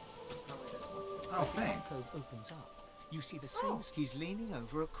 Probably didn't want to. Oh, As the thank. alcove opens up, you see the same. He's leaning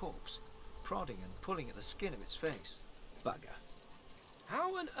over a corpse, prodding and pulling at the skin of its face. Bugger.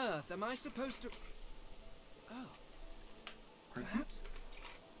 How on earth am I supposed to... Oh. Perhaps?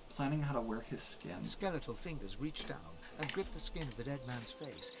 Planning how to wear his skin. Skeletal fingers reach down and grip the skin of the dead man's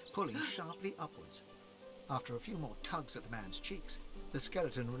face, pulling sharply upwards. After a few more tugs at the man's cheeks, the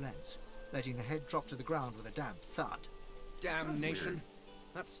skeleton relents, letting the head drop to the ground with a damp thud. Damnation.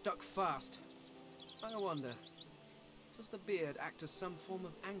 That's stuck fast. I wonder, does the beard act as some form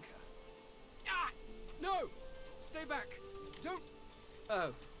of anchor? Ah! No! Stay back! Don't...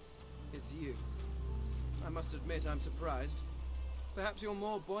 Oh, it's you. I must admit I'm surprised. Perhaps you're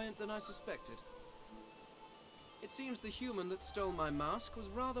more buoyant than I suspected. It seems the human that stole my mask was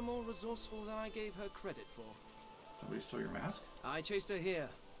rather more resourceful than I gave her credit for. Somebody stole your mask? I chased her here,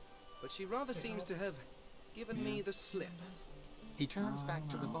 but she rather seems to have given me the slip. He turns back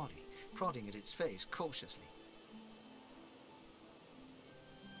to the body, prodding at its face cautiously.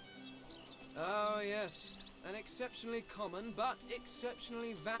 Oh, yes. An exceptionally common, but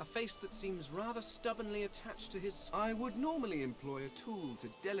exceptionally a face that seems rather stubbornly attached to his... I would normally employ a tool to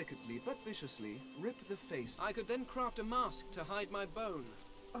delicately, but viciously, rip the face. I could then craft a mask to hide my bone.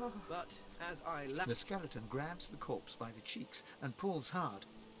 But as I The skeleton grabs the corpse by the cheeks and pulls hard,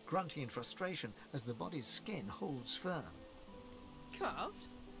 grunting in frustration as the body's skin holds firm. Carved?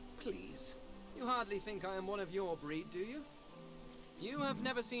 Please. You hardly think I am one of your breed, do you? You have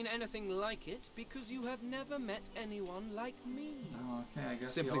never seen anything like it because you have never met anyone like me. Oh, okay, I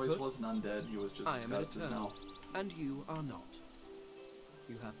guess Simply he always put, was an undead. He was just I am an disguised as an eternal, elf. and you are not.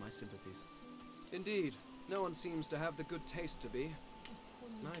 You have my sympathies. Indeed, no one seems to have the good taste to be.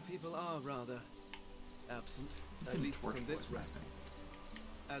 My people are rather absent, at least from this rank.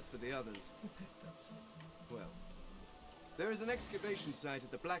 As for the others, well, there is an excavation site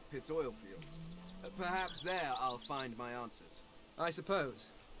at the Black Pit's oil fields. Perhaps there I'll find my answers. I suppose.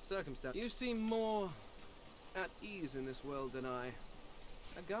 Circumstance. You seem more at ease in this world than I.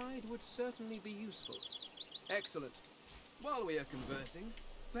 A guide would certainly be useful. Excellent. While we are conversing,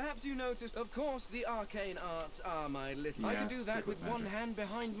 perhaps you noticed, of course, the arcane arts are my little... I can do that with one hand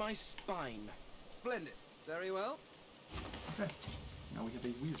behind my spine. Splendid. Very well. Okay. Now we have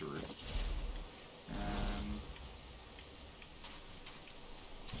a wizard.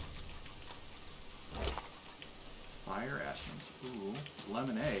 Fire essence. Ooh.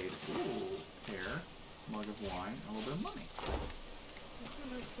 Lemonade. Ooh. Pear. Mug of wine. A little bit of money.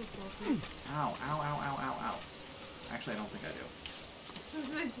 Ow, ow, ow, ow, ow, ow. Actually, I don't think I do.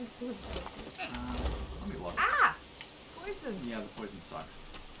 Let me look. Ah! Poison! Yeah, the poison sucks.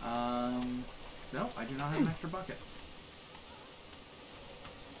 No, I do not have an extra bucket.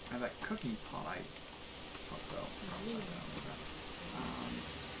 I have that cooking pot I took, though.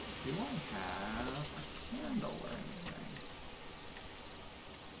 Do I have a candle or anything?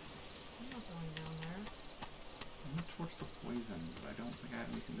 I'm not going down there. I'm gonna torch the poison, but I don't think I have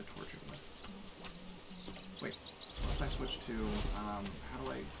anything to torch it with. Wait, what if I switch to, how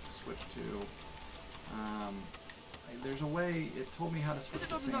do I switch to, there's a way, it told me how to switch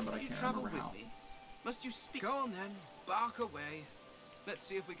to thing, but I can't remember how. Me? Must you speak? Go on then, bark away. Let's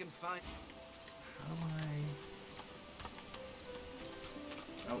see if we can find... How do I...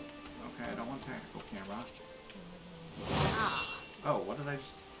 Oh, okay, I don't want tactical camera. Oh, what did I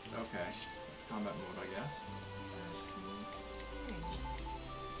just... Okay, it's combat mode, I guess.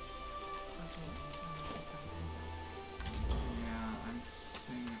 Yeah, I'm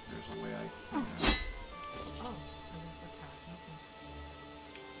seeing if there's a way I can... Oh, I just attacked.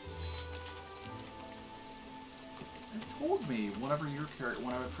 It told me whenever your character,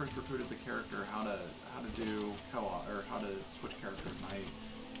 when I first recruited the character, how to do co-op or how to switch characters, and I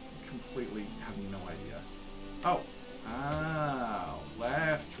completely have no idea. Oh,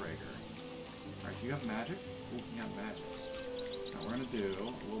 left trigger. All right, do you have magic? Ooh, you have magic. Now we're gonna do a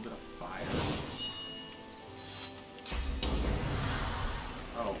little bit of fire.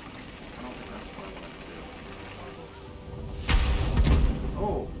 Oh, I don't think that's what I wanted to do.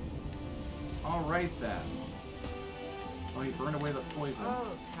 Oh, all right then. Oh, he burned away the poison. Oh,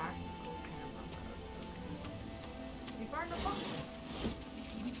 tactical camera mode. He burned a box.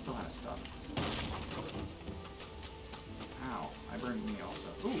 It still has stuff. Ow, I burned me also.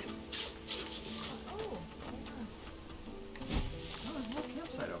 Ooh. Oh, yes. Oh, there's a little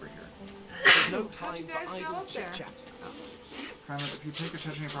campsite over here. no How'd you time guys for get idle up there? chit-chat. Crime, if you take or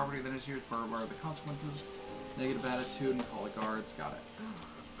touch any property that is yours, where are the consequences? Negative attitude and call the guards. Got it.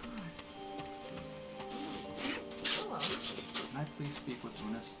 Oh, well. Can I please speak with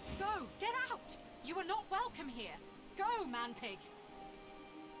Eunice? Go! Get out! You are not welcome here. Go, man-pig!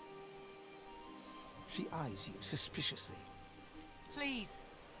 She eyes you suspiciously. Please,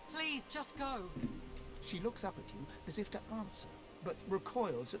 please, just go. She looks up at you as if to answer, but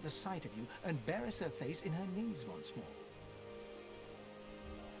recoils at the sight of you and buries her face in her knees once more.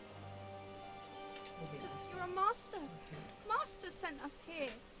 Because you're a master. Master sent us here.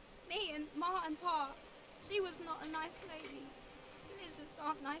 Me and Ma and Pa. She was not a nice lady. Lizards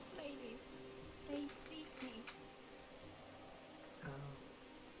aren't nice ladies. They beat me.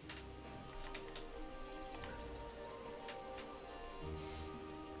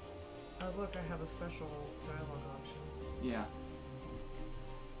 Oh, look, I have a special dialogue option. Yeah.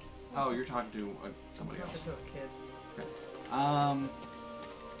 Oh, you're talking to somebody else. Talking to a kid. Okay.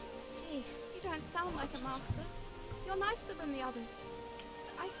 Gee, you don't sound like a master. You're nicer than the others.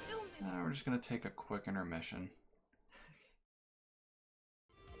 But I still miss... We're just going to take a quick intermission.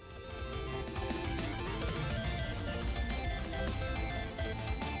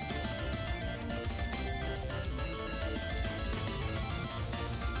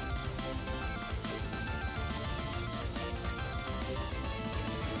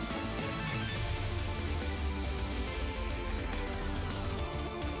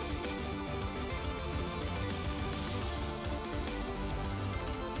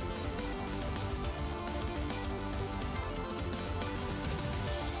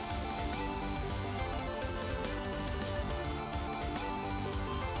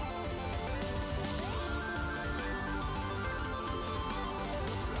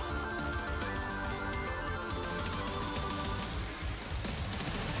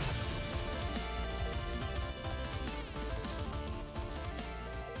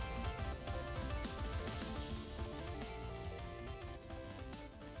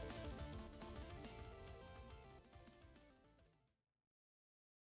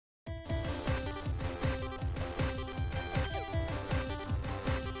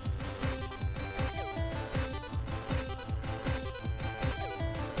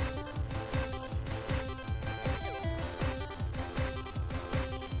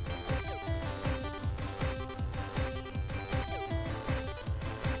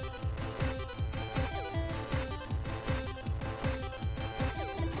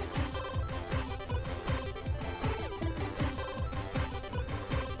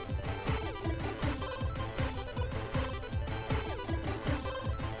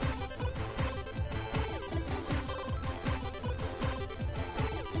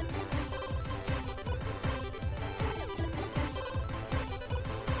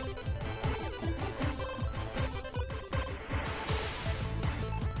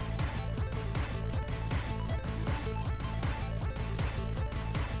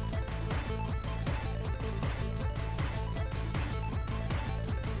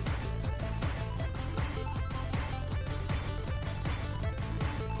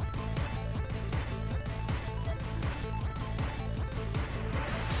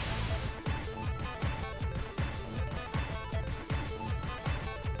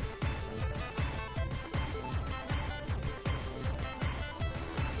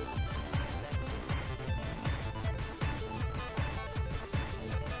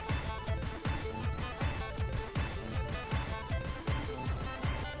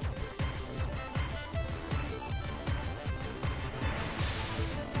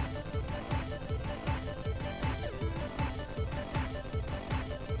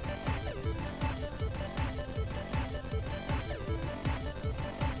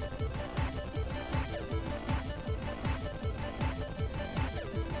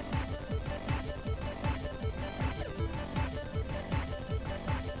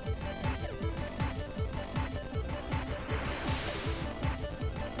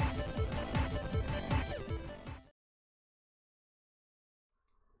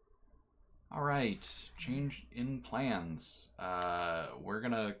 Alright, change in plans. We're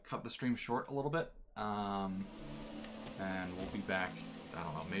gonna cut the stream short a little bit, and we'll be back, I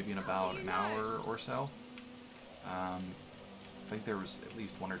don't know, maybe in about an hour or so. I think there was at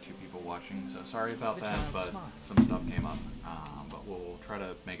least 1 or 2 people watching, so sorry about that, but some stuff came up. But we'll try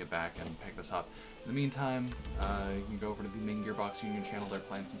to make it back and pick this up. In the meantime, you can go over to the main Gearbox Union channel. They're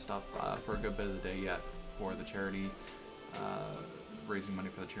playing some stuff for a good bit of the day yet for the charity, raising money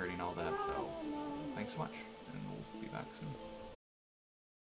for the charity and all that, so thanks so much, and we'll be back soon.